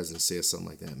president says something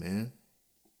like that, man.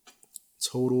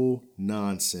 Total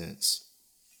nonsense.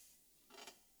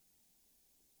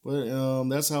 But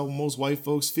that's how most white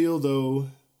folks feel, though.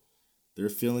 Their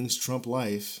feelings trump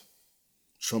life,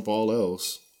 trump all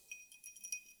else.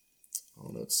 I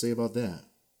don't know what to say about that.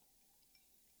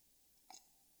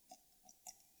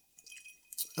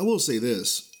 I will say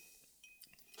this.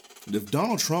 If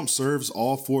Donald Trump serves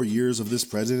all 4 years of this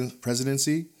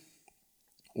presidency,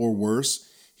 or worse,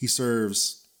 he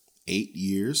serves 8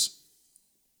 years,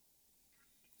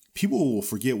 people will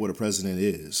forget what a president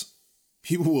is.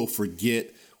 People will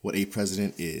forget what a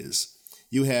president is.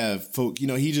 You have folk,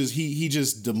 he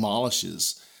just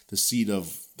demolishes the seat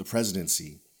of the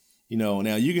presidency.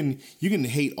 Now you can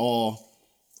hate all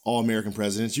American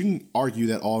presidents. You can argue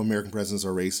that all American presidents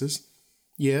are racist.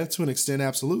 Yeah, to an extent,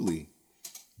 absolutely.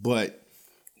 But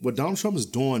what Donald Trump is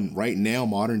doing right now,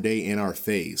 modern day, in our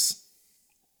face,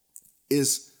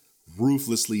 is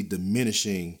ruthlessly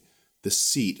diminishing the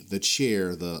seat, the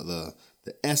chair, the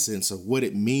essence of what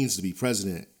it means to be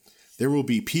president. there will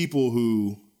be people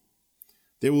who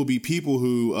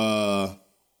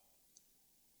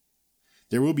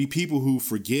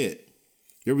forget.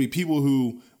 There will be people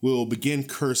who will begin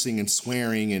cursing and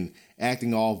swearing and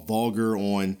acting all vulgar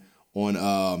on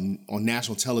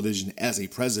national television as a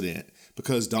president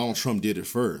because Donald Trump did it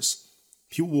first.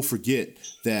 People will forget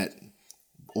that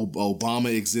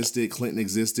Obama existed, Clinton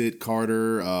existed,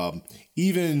 Carter,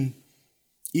 even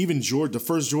the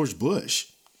first George Bush.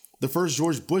 The first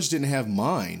George Bush didn't have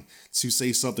mind to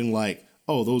say something like,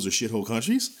 "Oh, those are shithole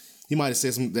countries." He might have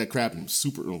said some that crap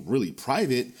super really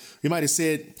private. He might have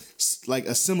said like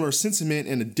a similar sentiment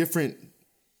and a different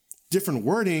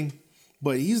wording,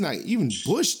 but he's not. Even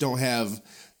Bush don't have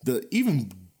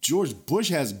even George Bush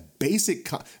has basic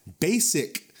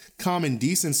common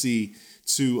decency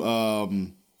to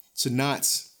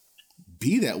not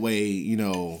be that way,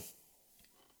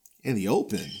 in the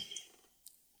open.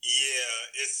 Yeah,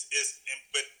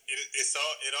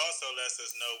 it also lets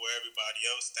us know where everybody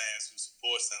else stands who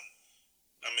supports him.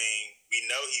 I mean, we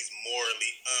know he's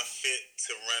morally unfit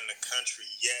to run the country,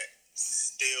 yet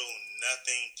still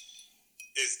nothing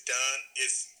is done.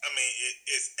 It's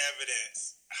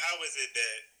evidence. How is it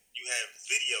that you have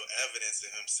video evidence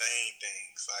of him saying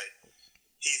things like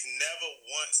he's never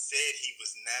once said he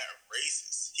was not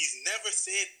racist? He's never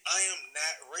said, "I am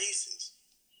not racist.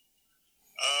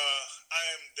 I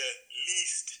am the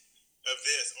least of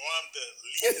this, or I'm the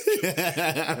least of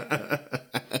that."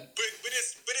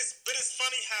 But it's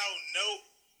funny how no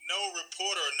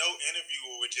reporter or no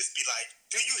interviewer would just be like,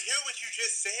 "Do you hear what you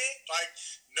just said?" Like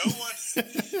no one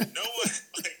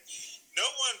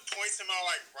points him out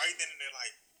like right then and they're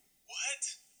like, "What?"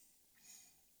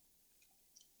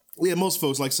 Yeah, most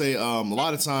folks say a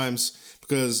lot of times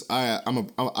because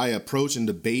I approach and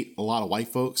debate a lot of white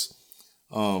folks.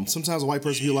 Sometimes a white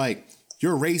person be like,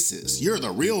 "You're racist. You're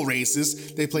the real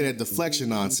racist." They play that deflection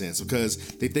nonsense because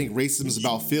they think racism is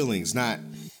about feelings, not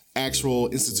actual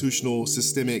institutional,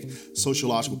 systemic,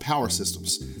 sociological power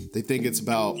systems. They think it's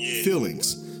about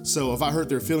feelings. So if I hurt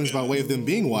their feelings by way of them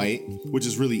being white, which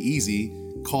is really easy,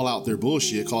 call out their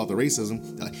bullshit, call out the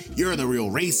racism, like, "You're the real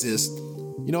racist."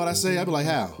 You know what I say? I'd be like,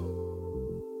 "How?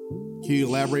 Can you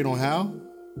elaborate on how?"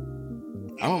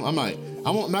 I'm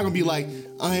not gonna be like,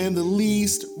 "I am the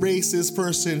least racist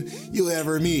person you'll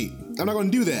ever meet." I'm not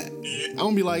gonna do that. I'm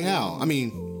gonna be like, "How?" I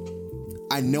mean,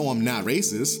 I know I'm not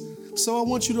racist, so I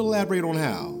want you to elaborate on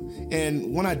how.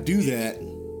 And when I do that,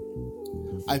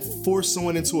 I force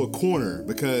someone into a corner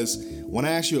because when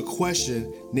I ask you a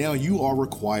question, now you are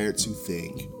required to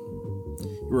think.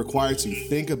 You're required to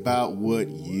think about what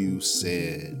you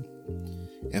said.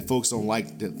 And folks don't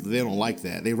like that. They don't like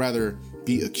that. They rather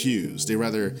be accused. They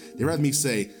rather me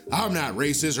say, "I'm not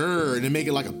racist," and then make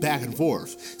it like a back and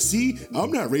forth. "See,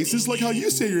 I'm not racist like how you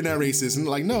say you're not racist." And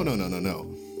like, no.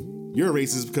 You're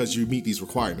racist because you meet these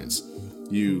requirements.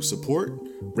 You support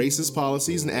racist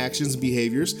policies and actions and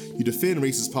behaviors. You defend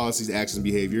racist policies, actions, and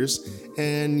behaviors.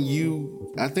 And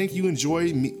I think you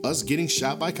enjoy us getting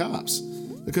shot by cops.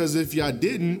 Because if y'all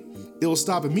didn't, it will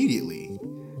stop immediately.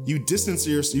 You distance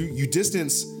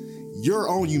your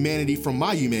own humanity from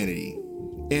my humanity.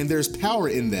 And there's power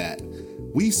in that.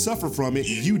 We suffer from it.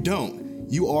 You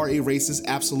don't. You are a racist.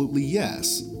 Absolutely,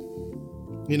 yes.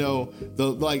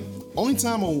 The only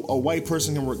time a white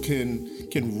person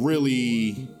can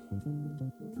really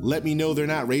let me know they're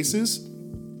not racist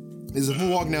is if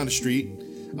I'm walking down the street.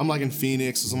 I'm like in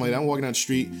Phoenix or something like that. I'm walking down the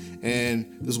street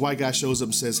and this white guy shows up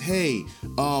and says, "Hey,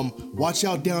 watch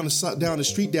out down the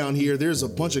street down here. There's a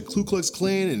bunch of Ku Klux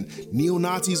Klan and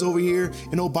neo-Nazis over here.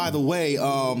 And oh, by the way,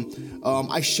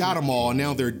 I shot them all and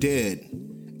now they're dead.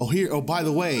 Oh, by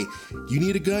the way, you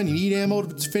need a gun? You need ammo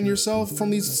to defend yourself from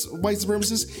these white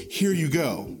supremacists? Here you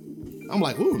go." I'm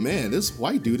like, "Ooh, man, this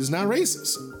white dude is not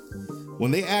racist."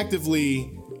 When they actively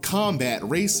combat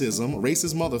racism,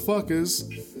 racist motherfuckers,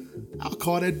 I'll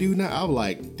call that dude now. I'm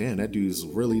like, "Damn, that dude's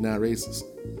really not racist."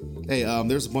 Hey,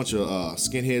 there's a bunch of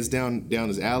skinheads down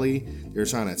this alley. They're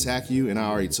trying to attack you, and I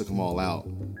already took them all out.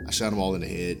 I shot them all in the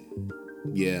head.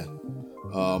 Yeah.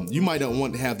 You might not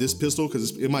want to have this pistol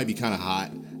because it might be kind of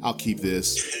hot. I'll keep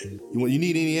this. You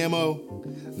need any ammo?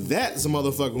 That's a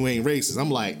motherfucker who ain't racist.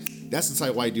 I'm like, that's the type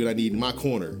of white dude I need in my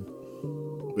corner.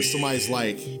 But somebody's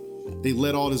like, they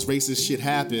let all this racist shit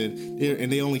happen,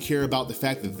 and they only care about the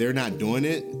fact that they're not doing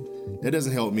it. That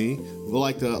doesn't help me. But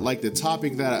like the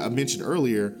topic that I mentioned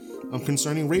earlier,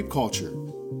 concerning rape culture.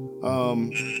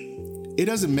 It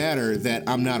doesn't matter that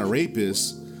I'm not a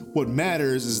rapist. What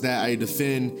matters is that I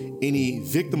defend any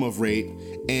victim of rape,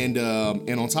 and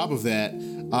on top of that,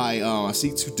 I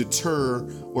seek to deter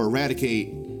or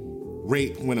eradicate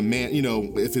rape when a man,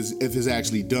 if it's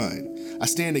actually done. I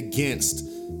stand against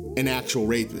an actual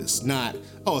rapist, not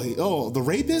the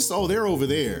rapist, they're over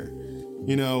there,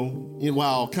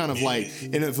 while kind of like,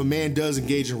 and if a man does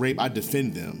engage in rape, I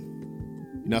defend them,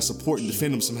 I support and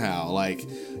defend them somehow. Like,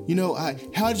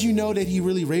 how did you know that he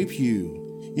really raped you?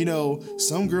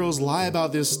 Some girls lie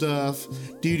about this stuff,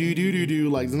 like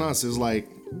the nonsense, like,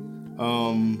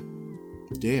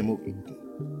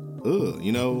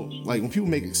 like when people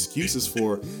make excuses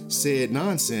for said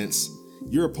nonsense,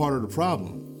 you're a part of the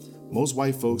problem. Most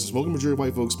white folks, smoking majority of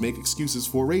white folks, make excuses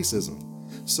for racism.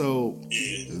 So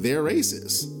they're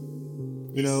racist.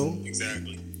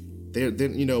 Exactly. They're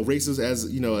racist as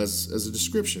as a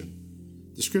description.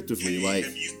 Descriptively, like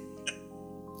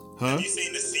Have you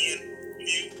seen the CN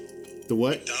interview? The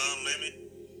what? With Don Lemon.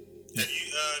 Have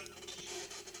you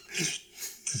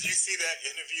did you see that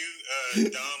interview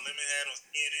Don Lemon had on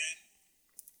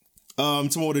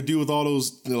CNN? Something what to do with all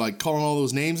those, like calling all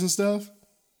those names and stuff.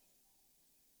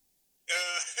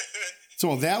 So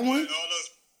on that one, all those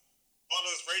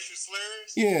racial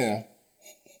slurs. Yeah.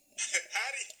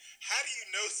 How do you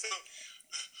know so?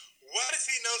 Why does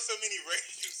he know so many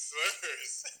racial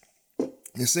slurs?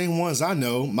 The same ones I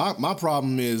know. My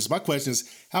question is,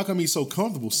 how come he's so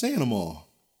comfortable saying them all?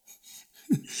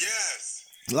 Yes.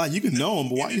 Like, you can know him,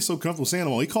 but why are you so comfortable saying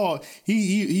them all?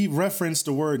 He referenced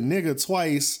the word nigga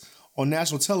twice on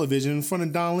national television in front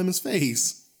of Don Lemon's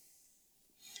face.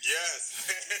 Yes.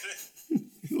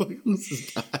 Like, who's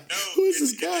this guy? Who's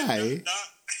this guy?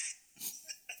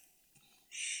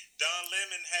 Don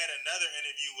Lemon had another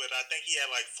interview with, I think he had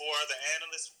like 4 other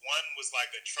analysts. One was like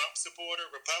a Trump supporter,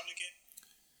 Republican.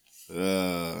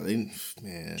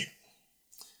 Man. You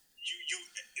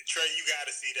Trey, you got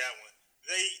to see that one.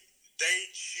 They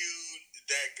chewed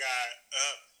that guy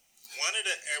up. One of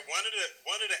the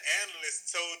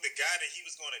analysts told the guy that he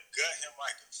was going to gut him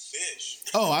like a fish.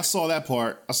 Oh, I saw that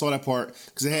part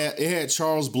because it had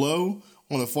Charles Blow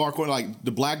on the far corner, like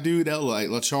the black dude that looked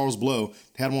like Charles Blow.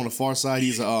 Had him on the far side.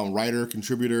 He's a writer,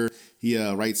 contributor. He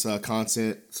writes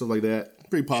content, stuff like that.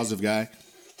 Pretty positive guy.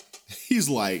 He's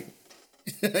like,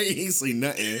 he ain't seen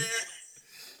nothing. Yeah.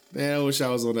 Man, I wish I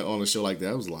was on a show like that.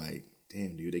 I was like,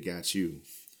 damn, dude, they got you.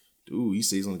 Dude, you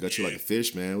say he's gonna gut you like a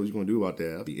fish, man. What you gonna do about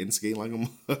that? I'll be instigating like him.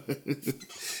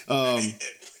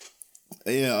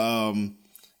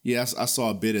 I saw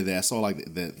a bit of that. I saw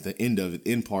like the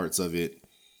end parts of it.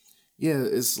 Yeah,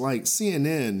 it's like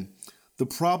CNN. The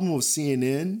problem with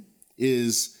CNN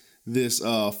is this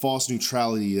false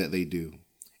neutrality that they do,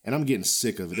 and I'm getting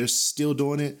sick of it. They're still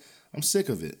doing it. I'm sick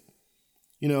of it.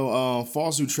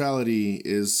 False neutrality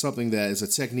is something that is a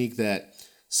technique that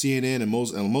CNN and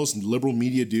most liberal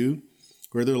media do,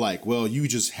 where they're like, well, we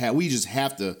just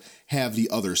have to have the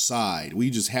other side. We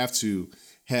just have to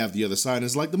have the other side. And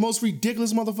it's like the most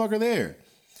ridiculous motherfucker there.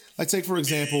 Like, take for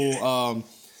example,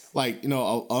 an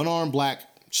unarmed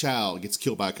black child gets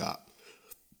killed by a cop.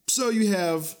 So you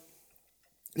have,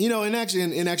 in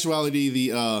actuality,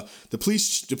 the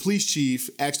police chief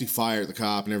actually fired the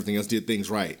cop and everything else, did things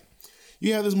right.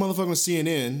 You have this motherfucker on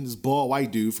CNN, this bald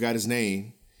white dude, forgot his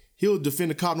name. He'll defend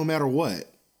the cop no matter what.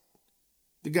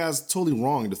 The guy's totally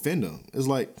wrong to defend him. It's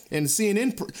like, and the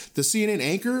CNN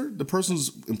anchor, the person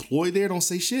who's employed there, don't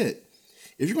say shit.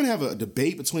 If you're going to have a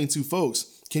debate between two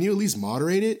folks, can you at least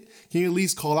moderate it? Can you at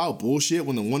least call out bullshit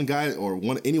when the one guy or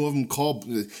any of them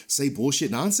say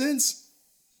bullshit nonsense?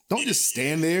 Don't just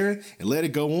stand there and let it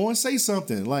go on. Say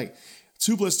something like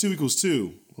 2 + 2 =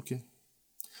 2. Okay.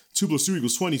 2 + 2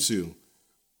 = 22.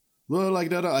 Well, like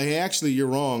that. Hey, actually, you're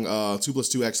wrong. 2 +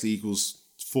 2 actually equals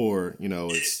 4.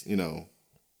 It's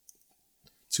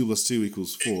 2 + 2 =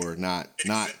 4,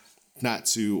 not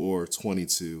 2 or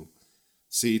 22.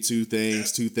 See, two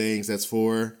things. That's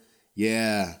 4.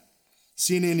 Yeah.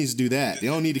 CNN needs to do that. They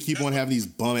don't need to keep on having these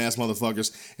bum ass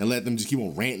motherfuckers and let them just keep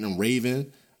on ranting and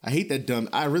raving. I hate that dumb.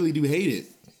 I really do hate it.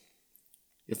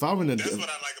 If I were in that's what I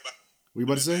like about. What you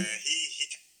about to say? Man,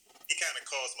 he kind of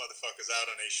calls motherfuckers out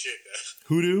on their shit,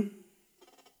 though. Who do?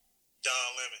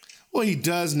 Don Lemon. Well, he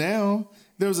does now.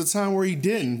 There was a time where he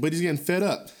didn't, but he's getting fed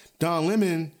up. Don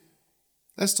Lemon,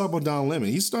 let's talk about Don Lemon.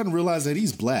 He's starting to realize that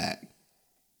he's black.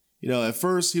 At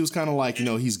first he was kind of like,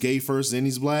 he's gay first, then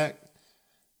he's black.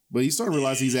 But he's starting to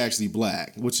realize he's actually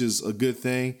black, which is a good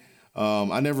thing.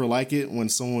 I never like it when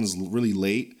someone's really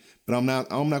late, but I'm not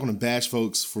going to bash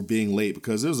folks for being late,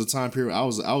 because there was a time period I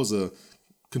was a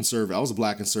conservative. I was a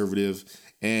black conservative,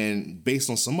 and based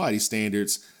on somebody's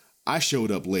standards, I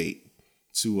showed up late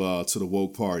to the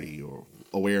woke party or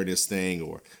awareness thing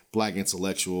or black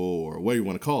intellectual or whatever you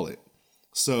want to call it.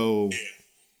 So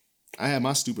I had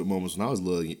my stupid moments when I was a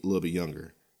little bit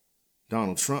younger.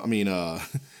 Donald Trump. I mean,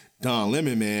 Don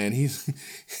Lemon, man.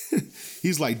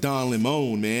 He's like Don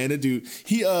Lemon, man. That dude.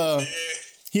 He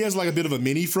has like a bit of a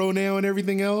mini fro now and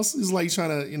everything else. He's like trying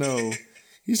to,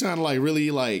 he's trying to like really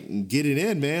like get it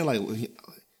in, man. Like,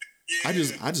 I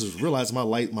just realized my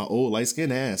old light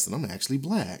skinned ass, and I'm actually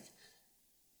black.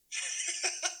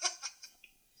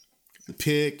 The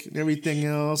pick and everything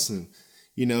else, and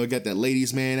got that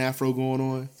ladies man afro going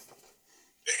on.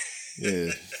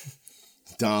 Yeah,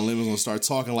 Don Lemon's gonna start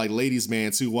talking like ladies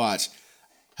man too. Watch.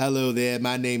 Hello there,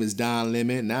 my name is Don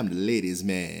Lemon, and I'm the ladies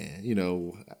man.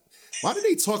 Why did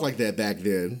they talk like that back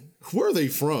then? Where are they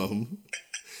from?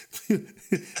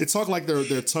 They talk like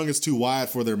their tongue is too wide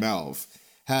for their mouth.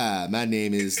 Hi, my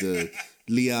name is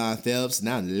Leon Phelps, and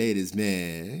I'm the ladies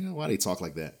man. Why they talk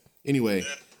like that? Anyway,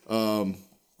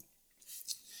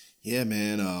 yeah,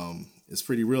 man, it's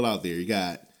pretty real out there. You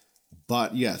got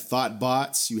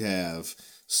Thot-bots, you have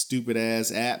stupid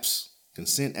ass apps,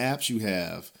 consent apps, you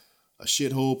have a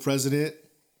shithole president,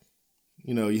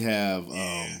 you have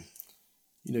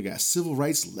got civil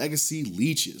rights legacy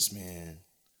leeches, man.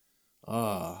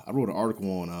 I wrote an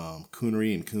article on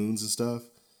coonery and coons and stuff.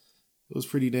 It was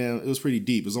pretty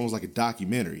deep. It was almost like a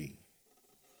documentary.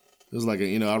 It was like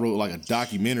I wrote like a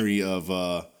documentary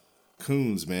of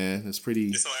coons, man. It's pretty.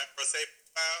 It's on Afro File?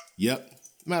 Yep.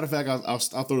 Matter of fact, I'll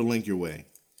throw the link your way.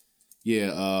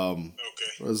 Yeah. Okay.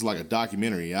 It was like a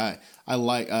documentary. When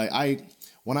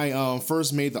I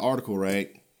first made the article,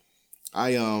 right,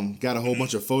 I got a whole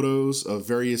bunch of photos of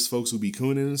various folks who be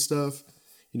cooning and stuff.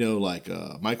 Like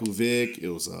Michael Vick. It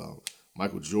was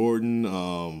Michael Jordan.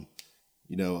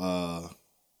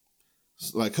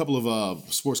 Like a couple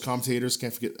of sports commentators. I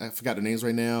forgot their names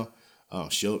right now.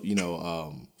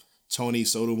 Tony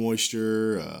Soto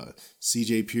Moisture,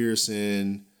 C.J.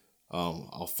 Pearson,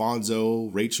 Alonzo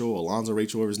Rachel,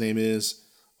 whatever his name is.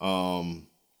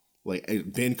 Like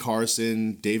Ben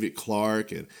Carson, David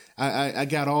Clark, and I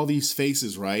got all these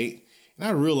faces, right? And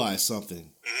I realized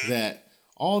something, that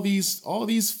all these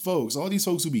folks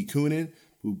who be cooning,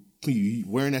 who be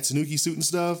wearing that Tanuki suit and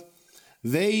stuff,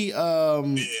 they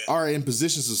are in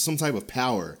positions of some type of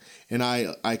power. And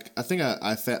I think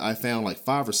I found like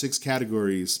 5 or 6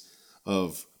 categories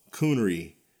of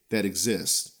coonery that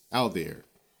exist out there.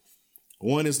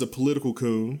 One is the political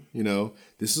coon.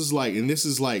 This is like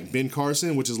Ben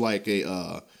Carson, which is like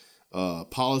a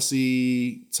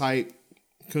policy type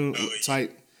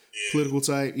political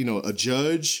type. A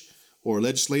judge or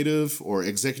legislative or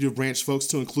executive branch folks,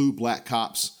 to include black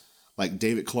cops like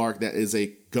David Clark. That is a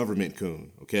government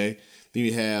coon. Okay. Then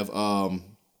you have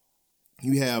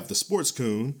the sports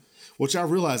coon, which I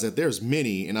realize that there's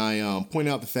many, and I point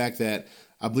out the fact that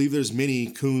I believe there's many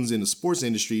coons in the sports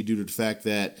industry due to the fact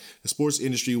that the sports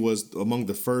industry was among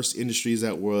the first industries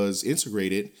that was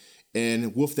integrated.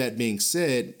 And with that being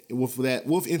said, with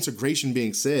integration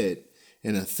being said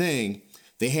and a thing,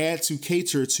 they had to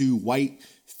cater to white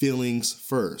feelings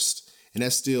first. And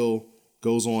that still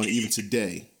goes on even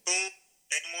today. Name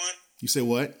one. You say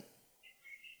what? Can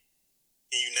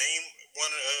you name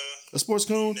one? A sports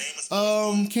coon?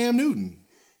 Cam Newton.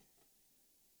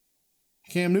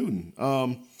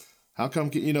 How come,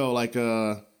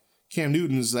 Cam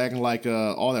Newton's acting like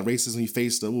all that racism he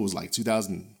faced, what was like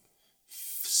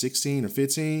 2016 or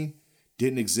 15,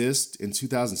 didn't exist in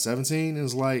 2017? It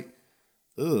was like,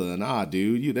 nah,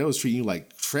 dude, that was treating you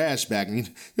like trash back in, it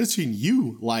was treating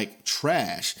you like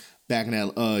trash back in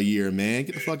that year, man.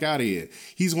 Get the fuck out of here.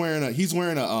 He's wearing a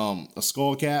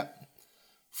skull cap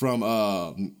from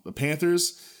the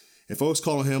Panthers, and folks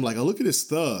calling him like, oh, look at this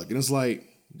thug. And it's like,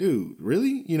 dude,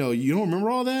 really? You don't remember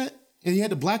all that? And you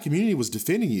had the black community was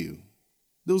defending you.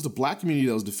 It was the black community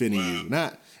that was defending you.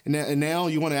 And now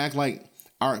you want to act like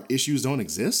our issues don't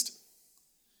exist?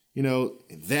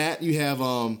 That you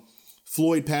have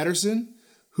Floyd Patterson,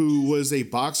 who was a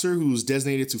boxer who was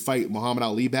designated to fight Muhammad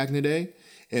Ali back in the day.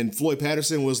 And Floyd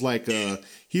Patterson was like,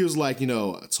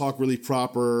 talk really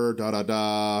proper,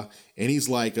 da-da-da. And he's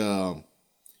like, I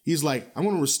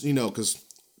want to, because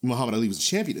Muhammad Ali was a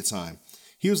champion at the time.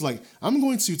 He was like, I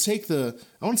want to take the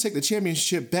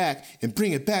championship back and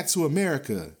bring it back to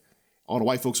America. All the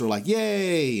white folks are like,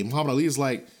 yay. And Muhammad Ali is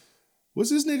like, what's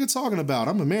this nigga talking about?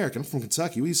 I'm American. I'm from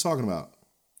Kentucky. What are you talking about?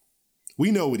 We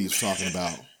know what he was talking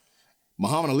about.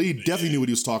 Muhammad Ali definitely knew what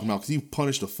he was talking about because he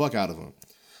punished the fuck out of him.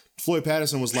 Floyd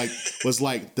Patterson was like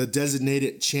the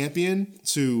designated champion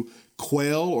to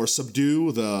quell or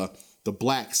subdue the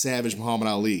black savage Muhammad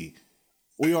Ali.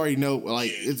 We already know,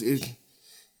 like,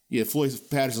 Floyd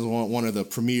Patterson is one of the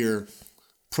premier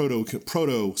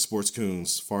proto sports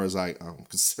coons, as far as I'm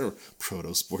concerned.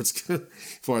 Proto sports, as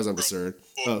far as I'm concerned.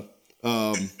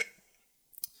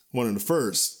 one of the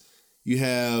first. You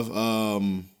have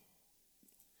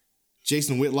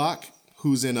Jason Whitlock,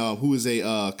 who is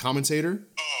a commentator,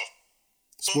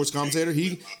 sports commentator.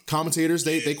 Commentators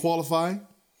they qualify.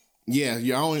 Yeah, I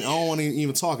don't want to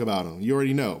even talk about them. You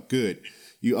already know. Good.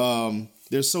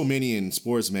 There's so many in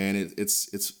sports, man.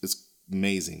 It's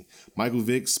amazing. Michael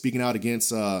Vick speaking out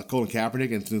against Colin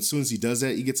Kaepernick, and as soon as he does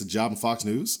that, he gets a job in Fox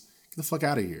News. Get the fuck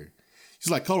out of here. He's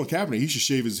like, Colin Kaepernick, he should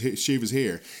shave his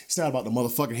hair. It's not about the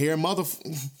motherfucking hair, Michael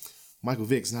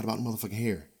Vick, it's not about the motherfucking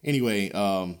hair. Anyway,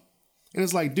 and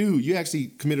it's like, dude, you actually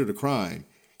committed a crime.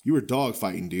 You were dog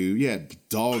fighting, dude. You had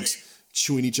dogs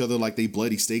chewing each other like they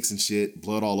bloody steaks and shit,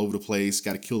 blood all over the place.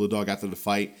 Got to kill the dog after the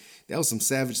fight. That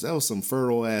was some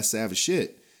fertile ass savage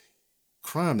shit.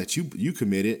 Crime that you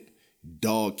committed,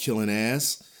 dog killing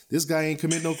ass. This guy ain't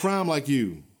commit no crime like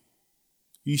you.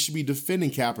 You should be defending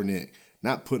Kaepernick,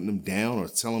 not putting him down or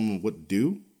telling him what to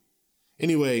do.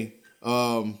 Anyway,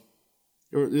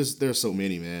 there's so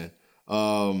many, man.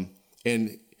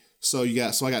 And so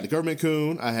I got the government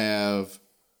coon. I have,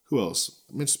 who else?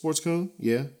 I mentioned sports coon,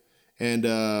 yeah. And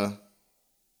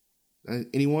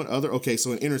anyone other? Okay,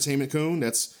 so an entertainment coon.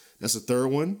 That's the third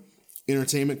one.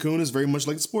 Entertainment coon is very much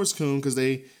like the sports coon because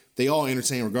they all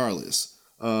entertain regardless.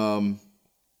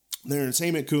 The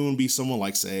entertainment coon be someone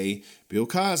like, say, Bill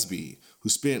Cosby, who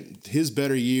spent his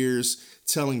better years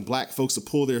telling black folks to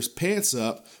pull their pants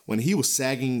up when he was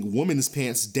sagging women's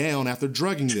pants down after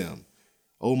drugging them.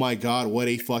 Oh my God, what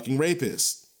a fucking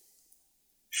rapist.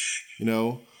 You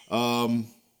know,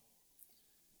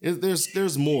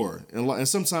 there's more. And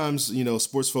sometimes, you know,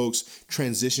 sports folks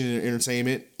transition into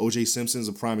entertainment. O.J. Simpson's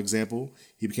a prime example.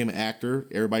 He became an actor.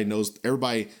 Everybody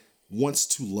wants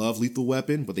to love Lethal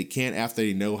Weapon, but they can't after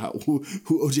they know who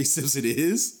O.J. Simpson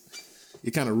is.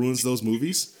 It kind of ruins those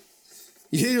movies.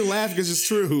 Yeah, you're laughing because it's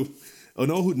true. Oh,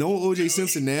 no O.J.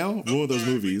 Simpson now ruined those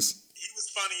movies. He was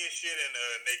funny as shit in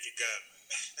Naked Gun.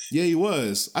 Yeah, he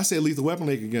was. I said Lethal Weapon,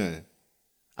 Naked Gun.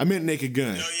 I meant Naked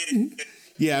Gun.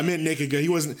 Yeah, I meant Naked Gun. He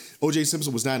wasn't. O.J.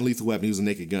 Simpson was not in Lethal Weapon. He was in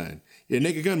Naked Gun. Yeah,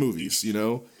 Naked Gun movies. You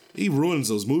know, he ruins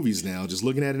those movies now. Just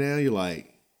looking at it now, you're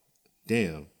like,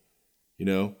 damn. You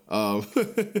know,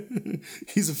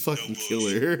 he's a fucking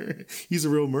killer. He's a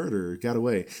real murderer. Got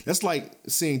away. That's like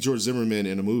seeing George Zimmerman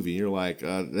in a movie. You're like,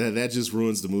 that just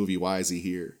ruins the movie. Why is he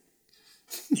here?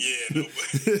 Yeah.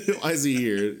 Why is he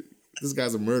here? This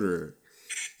guy's a murderer.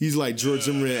 He's like George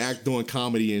Zimmerman doing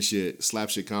comedy and shit, slap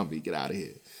shit comedy. Get out of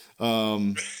here.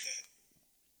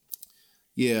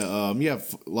 You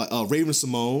have Raven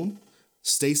Simone,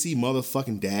 Stacey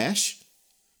motherfucking Dash.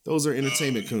 Those are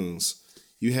entertainment coons.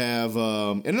 You have,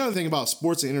 and another thing about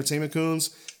sports and entertainment coons,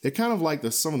 they're kind of like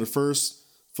some of the first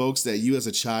folks that you as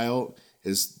a child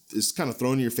is kind of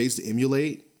thrown in your face to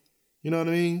emulate. You know what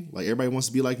I mean? Like everybody wants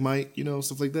to be like Mike, you know,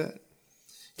 stuff like that.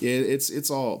 Yeah,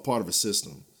 it's all part of a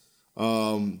system.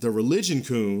 The religion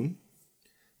coon,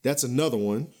 that's another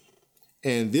one.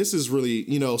 And this is really,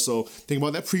 you know, so think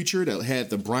about that preacher that had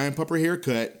the Brian Pupper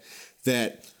haircut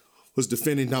that was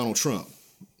defending Donald Trump.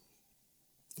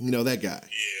 You know, that guy.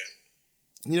 Yeah.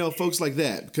 You know, folks like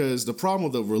that, because the problem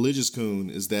with the religious coon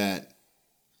is that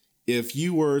if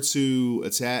you were to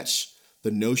attach the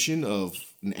notion of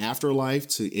an afterlife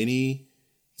to any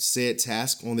said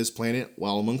task on this planet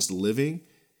while amongst the living,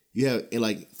 you have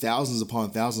like thousands upon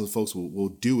thousands of folks will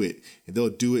do it, and they'll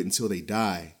do it until they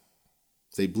die.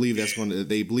 They believe that's going to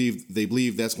lead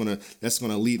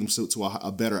them to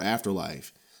a better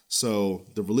afterlife. So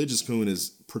the religious coon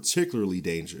is particularly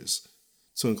dangerous.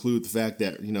 To include the fact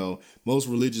that, you know, most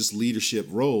religious leadership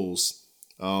roles,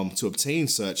 to obtain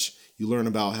such, you learn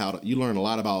a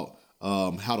lot about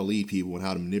how to lead people and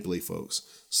how to manipulate folks.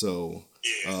 So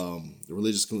the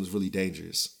religious coon is really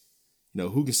dangerous. You know,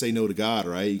 who can say no to God,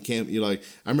 right? You can't. You're like,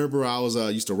 I remember I was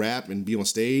used to rap and be on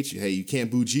stage. Hey, you can't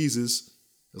boo Jesus.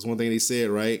 That's one thing they said,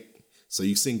 right? So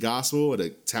you sing gospel at a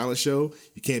talent show,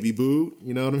 you can't be booed.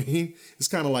 You know what I mean? It's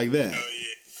kind of like that. Oh,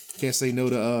 yeah. Can't say no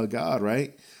to God,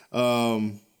 right?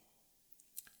 The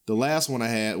last one I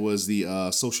had was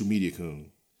the social media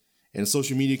coon. And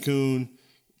social media coon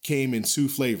came in two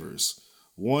flavors.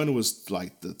 One was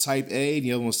like the type A,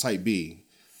 the other one was type B.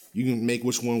 You can make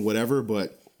which one whatever,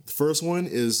 but the first one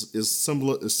is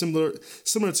similar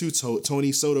to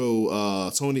Tony Soto,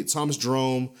 Thomas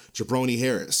Jerome Jabroni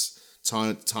Harris,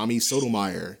 Tommy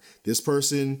Sotomayor. This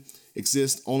person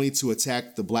exists only to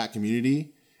attack the black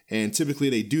community. And typically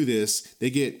they do this, they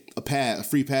get a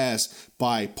free pass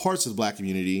by parts of the black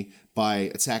community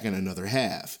by attacking another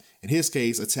half. In his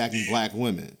case, attacking black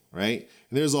women, right?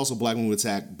 And there's also black women who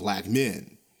attack black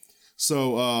men.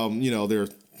 So, you know, there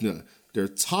are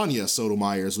Tanya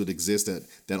Sotomayors would exist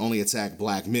that only attack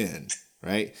black men,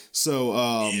 right?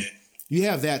 So you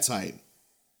have that type.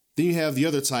 Then you have the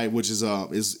other type, which is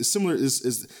similar,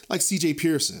 is like C.J.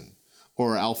 Pearson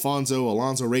or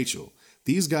Alonzo Rachel.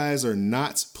 These guys are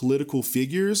not political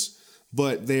figures,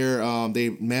 but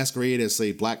they masquerade as,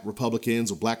 say, black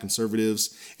Republicans or black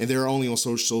conservatives, and they're only on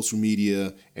social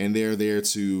media, and they're there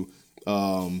to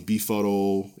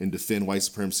befuddle and defend white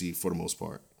supremacy for the most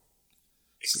part.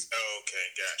 Okay,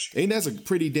 gotcha. Ain't that a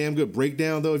pretty damn good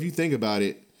breakdown, though? If you think about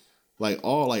it,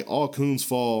 all coons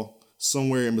fall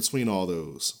somewhere in between all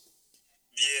those.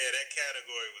 Yeah, that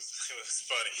category was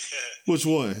funny. Which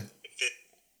one?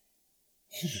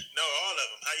 No, all of them.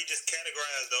 How you just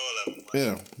categorized all of them.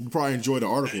 Yeah, you probably enjoyed the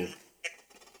article.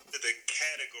 The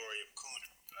category of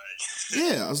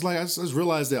cooner. Yeah, I just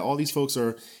realized that all these folks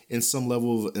are in some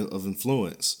level of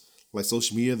influence. Like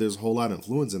social media, there's a whole lot of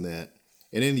influence in that.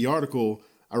 And in the article,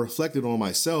 I reflected on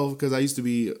myself because I used to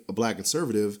be a black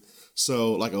conservative,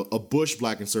 so like a Bush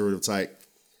black conservative type.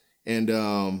 And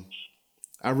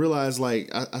I realized, like,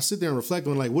 I sit there and reflect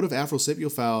on, like, what if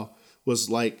Afrosapiophile was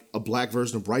like a black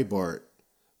version of Breitbart?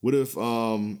 What if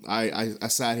I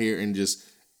sat here and just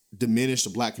diminished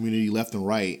the black community left and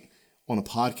right on a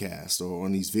podcast or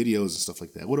on these videos and stuff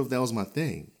like that? What if that was my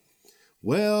thing?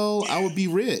 Well, I would be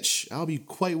rich. I would be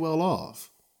quite well off.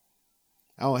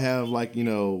 I would have, like,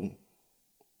 another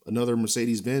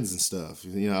Mercedes-Benz and stuff.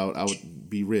 I would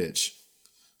be rich.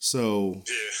 So,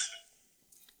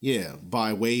 yeah,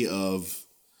 by way of,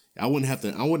 I wouldn't have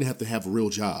to have a real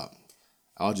job.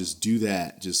 I'll just do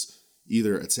that. Just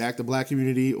either attack the black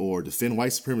community or defend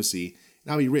white supremacy,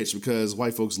 and I'll be rich because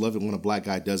white folks love it when a black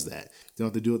guy does that. They don't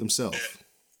have to do it themselves.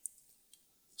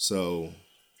 So,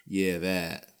 yeah,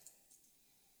 that.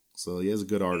 So, yeah, it's a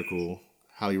good article.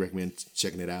 Highly recommend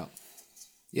checking it out.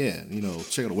 Yeah,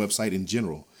 check out the website in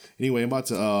general. Anyway, I'm about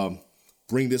to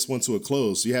bring this one to a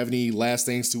close. Do you have any last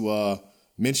things to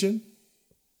mention? No,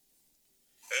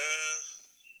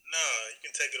 you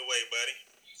can take it away, buddy.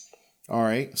 All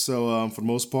right. So, for the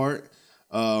most part,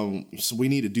 so we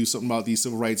need to do something about these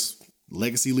civil rights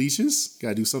legacy leeches. Got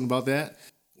to do something about that.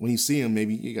 When you see them,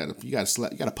 maybe you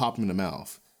gotta pop them in the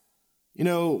mouth.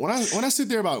 When I sit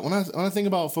there when I think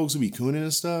about folks who be cooning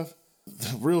and stuff,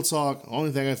 real talk,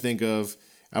 only thing I think of,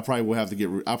 I'll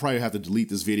probably have to delete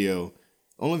this video.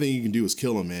 Only thing you can do is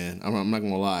kill them, man. I'm not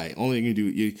gonna lie. Only thing you can do,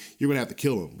 you're gonna have to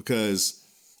kill them because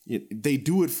they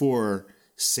do it for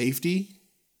safety,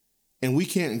 and we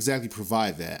can't exactly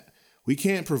provide that. We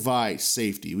can't provide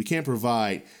safety. We can't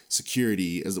provide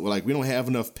security. We don't have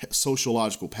enough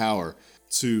sociological power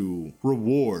to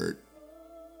reward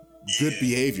good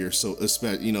behavior. So,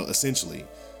 essentially,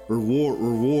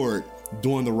 reward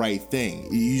doing the right thing.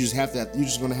 You're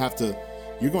going to have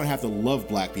to love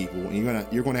black people, and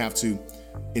you're going to have to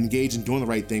engage in doing the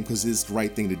right thing because it's the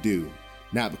right thing to do,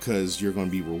 not because you're going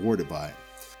to be rewarded by it.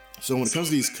 So when it comes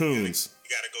to these coons,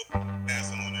 you gotta go pass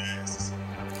them on their asses.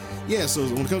 Yeah, so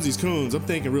when it comes to these coons, I'm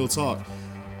thinking real talk.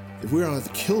 If we don't have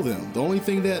to kill them, the only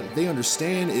thing that they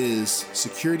understand is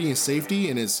security and safety,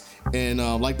 and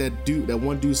like that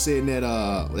one dude said in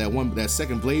that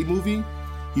Second Blade movie,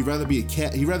 he'd rather be a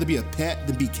pet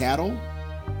than be cattle.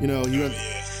 He'd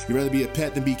rather be a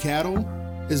pet than be cattle.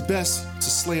 It's best to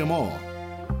slay them all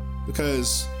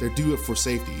because they do it for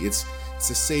safety. It's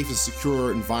a safe and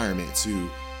secure environment to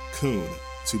coon,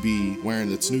 to be wearing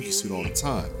the Tanuki suit all the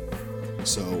time.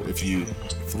 So if you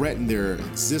threaten their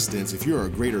existence, if you're a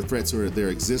greater threat to their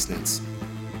existence,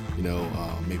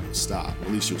 maybe you'll stop.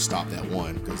 At least you'll stop that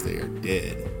one because they are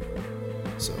dead.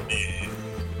 So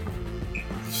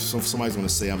somebody's going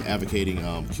to say I'm advocating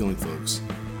killing folks.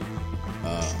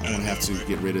 I'm going to have to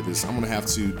get rid of this. I'm going to have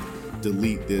to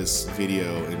delete this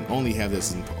video and only have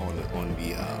this on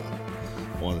the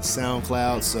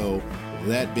SoundCloud. So with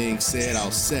that being said, I'll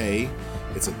say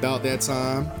it's about that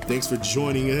time. Thanks for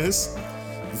joining us.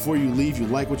 Before you leave, you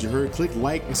like what you heard, click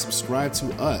like and subscribe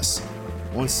to us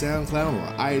on SoundCloud or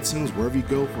iTunes, wherever you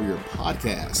go for your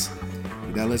podcasts.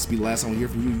 That lets be the last time we hear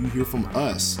from you. You hear from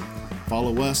us.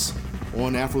 Follow us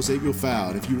on Afrosapiophile.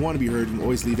 And if you want to be heard, you can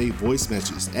always leave a voice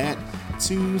message at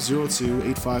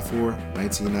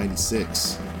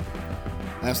 202-854-1996.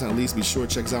 Last but not least, be sure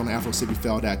to check us out on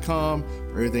Afrosapiophile.com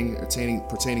for everything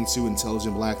pertaining to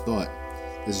intelligent black thought.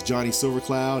 This is Johnny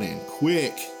Silvercloud and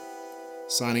Quick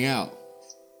signing out.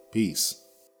 Peace.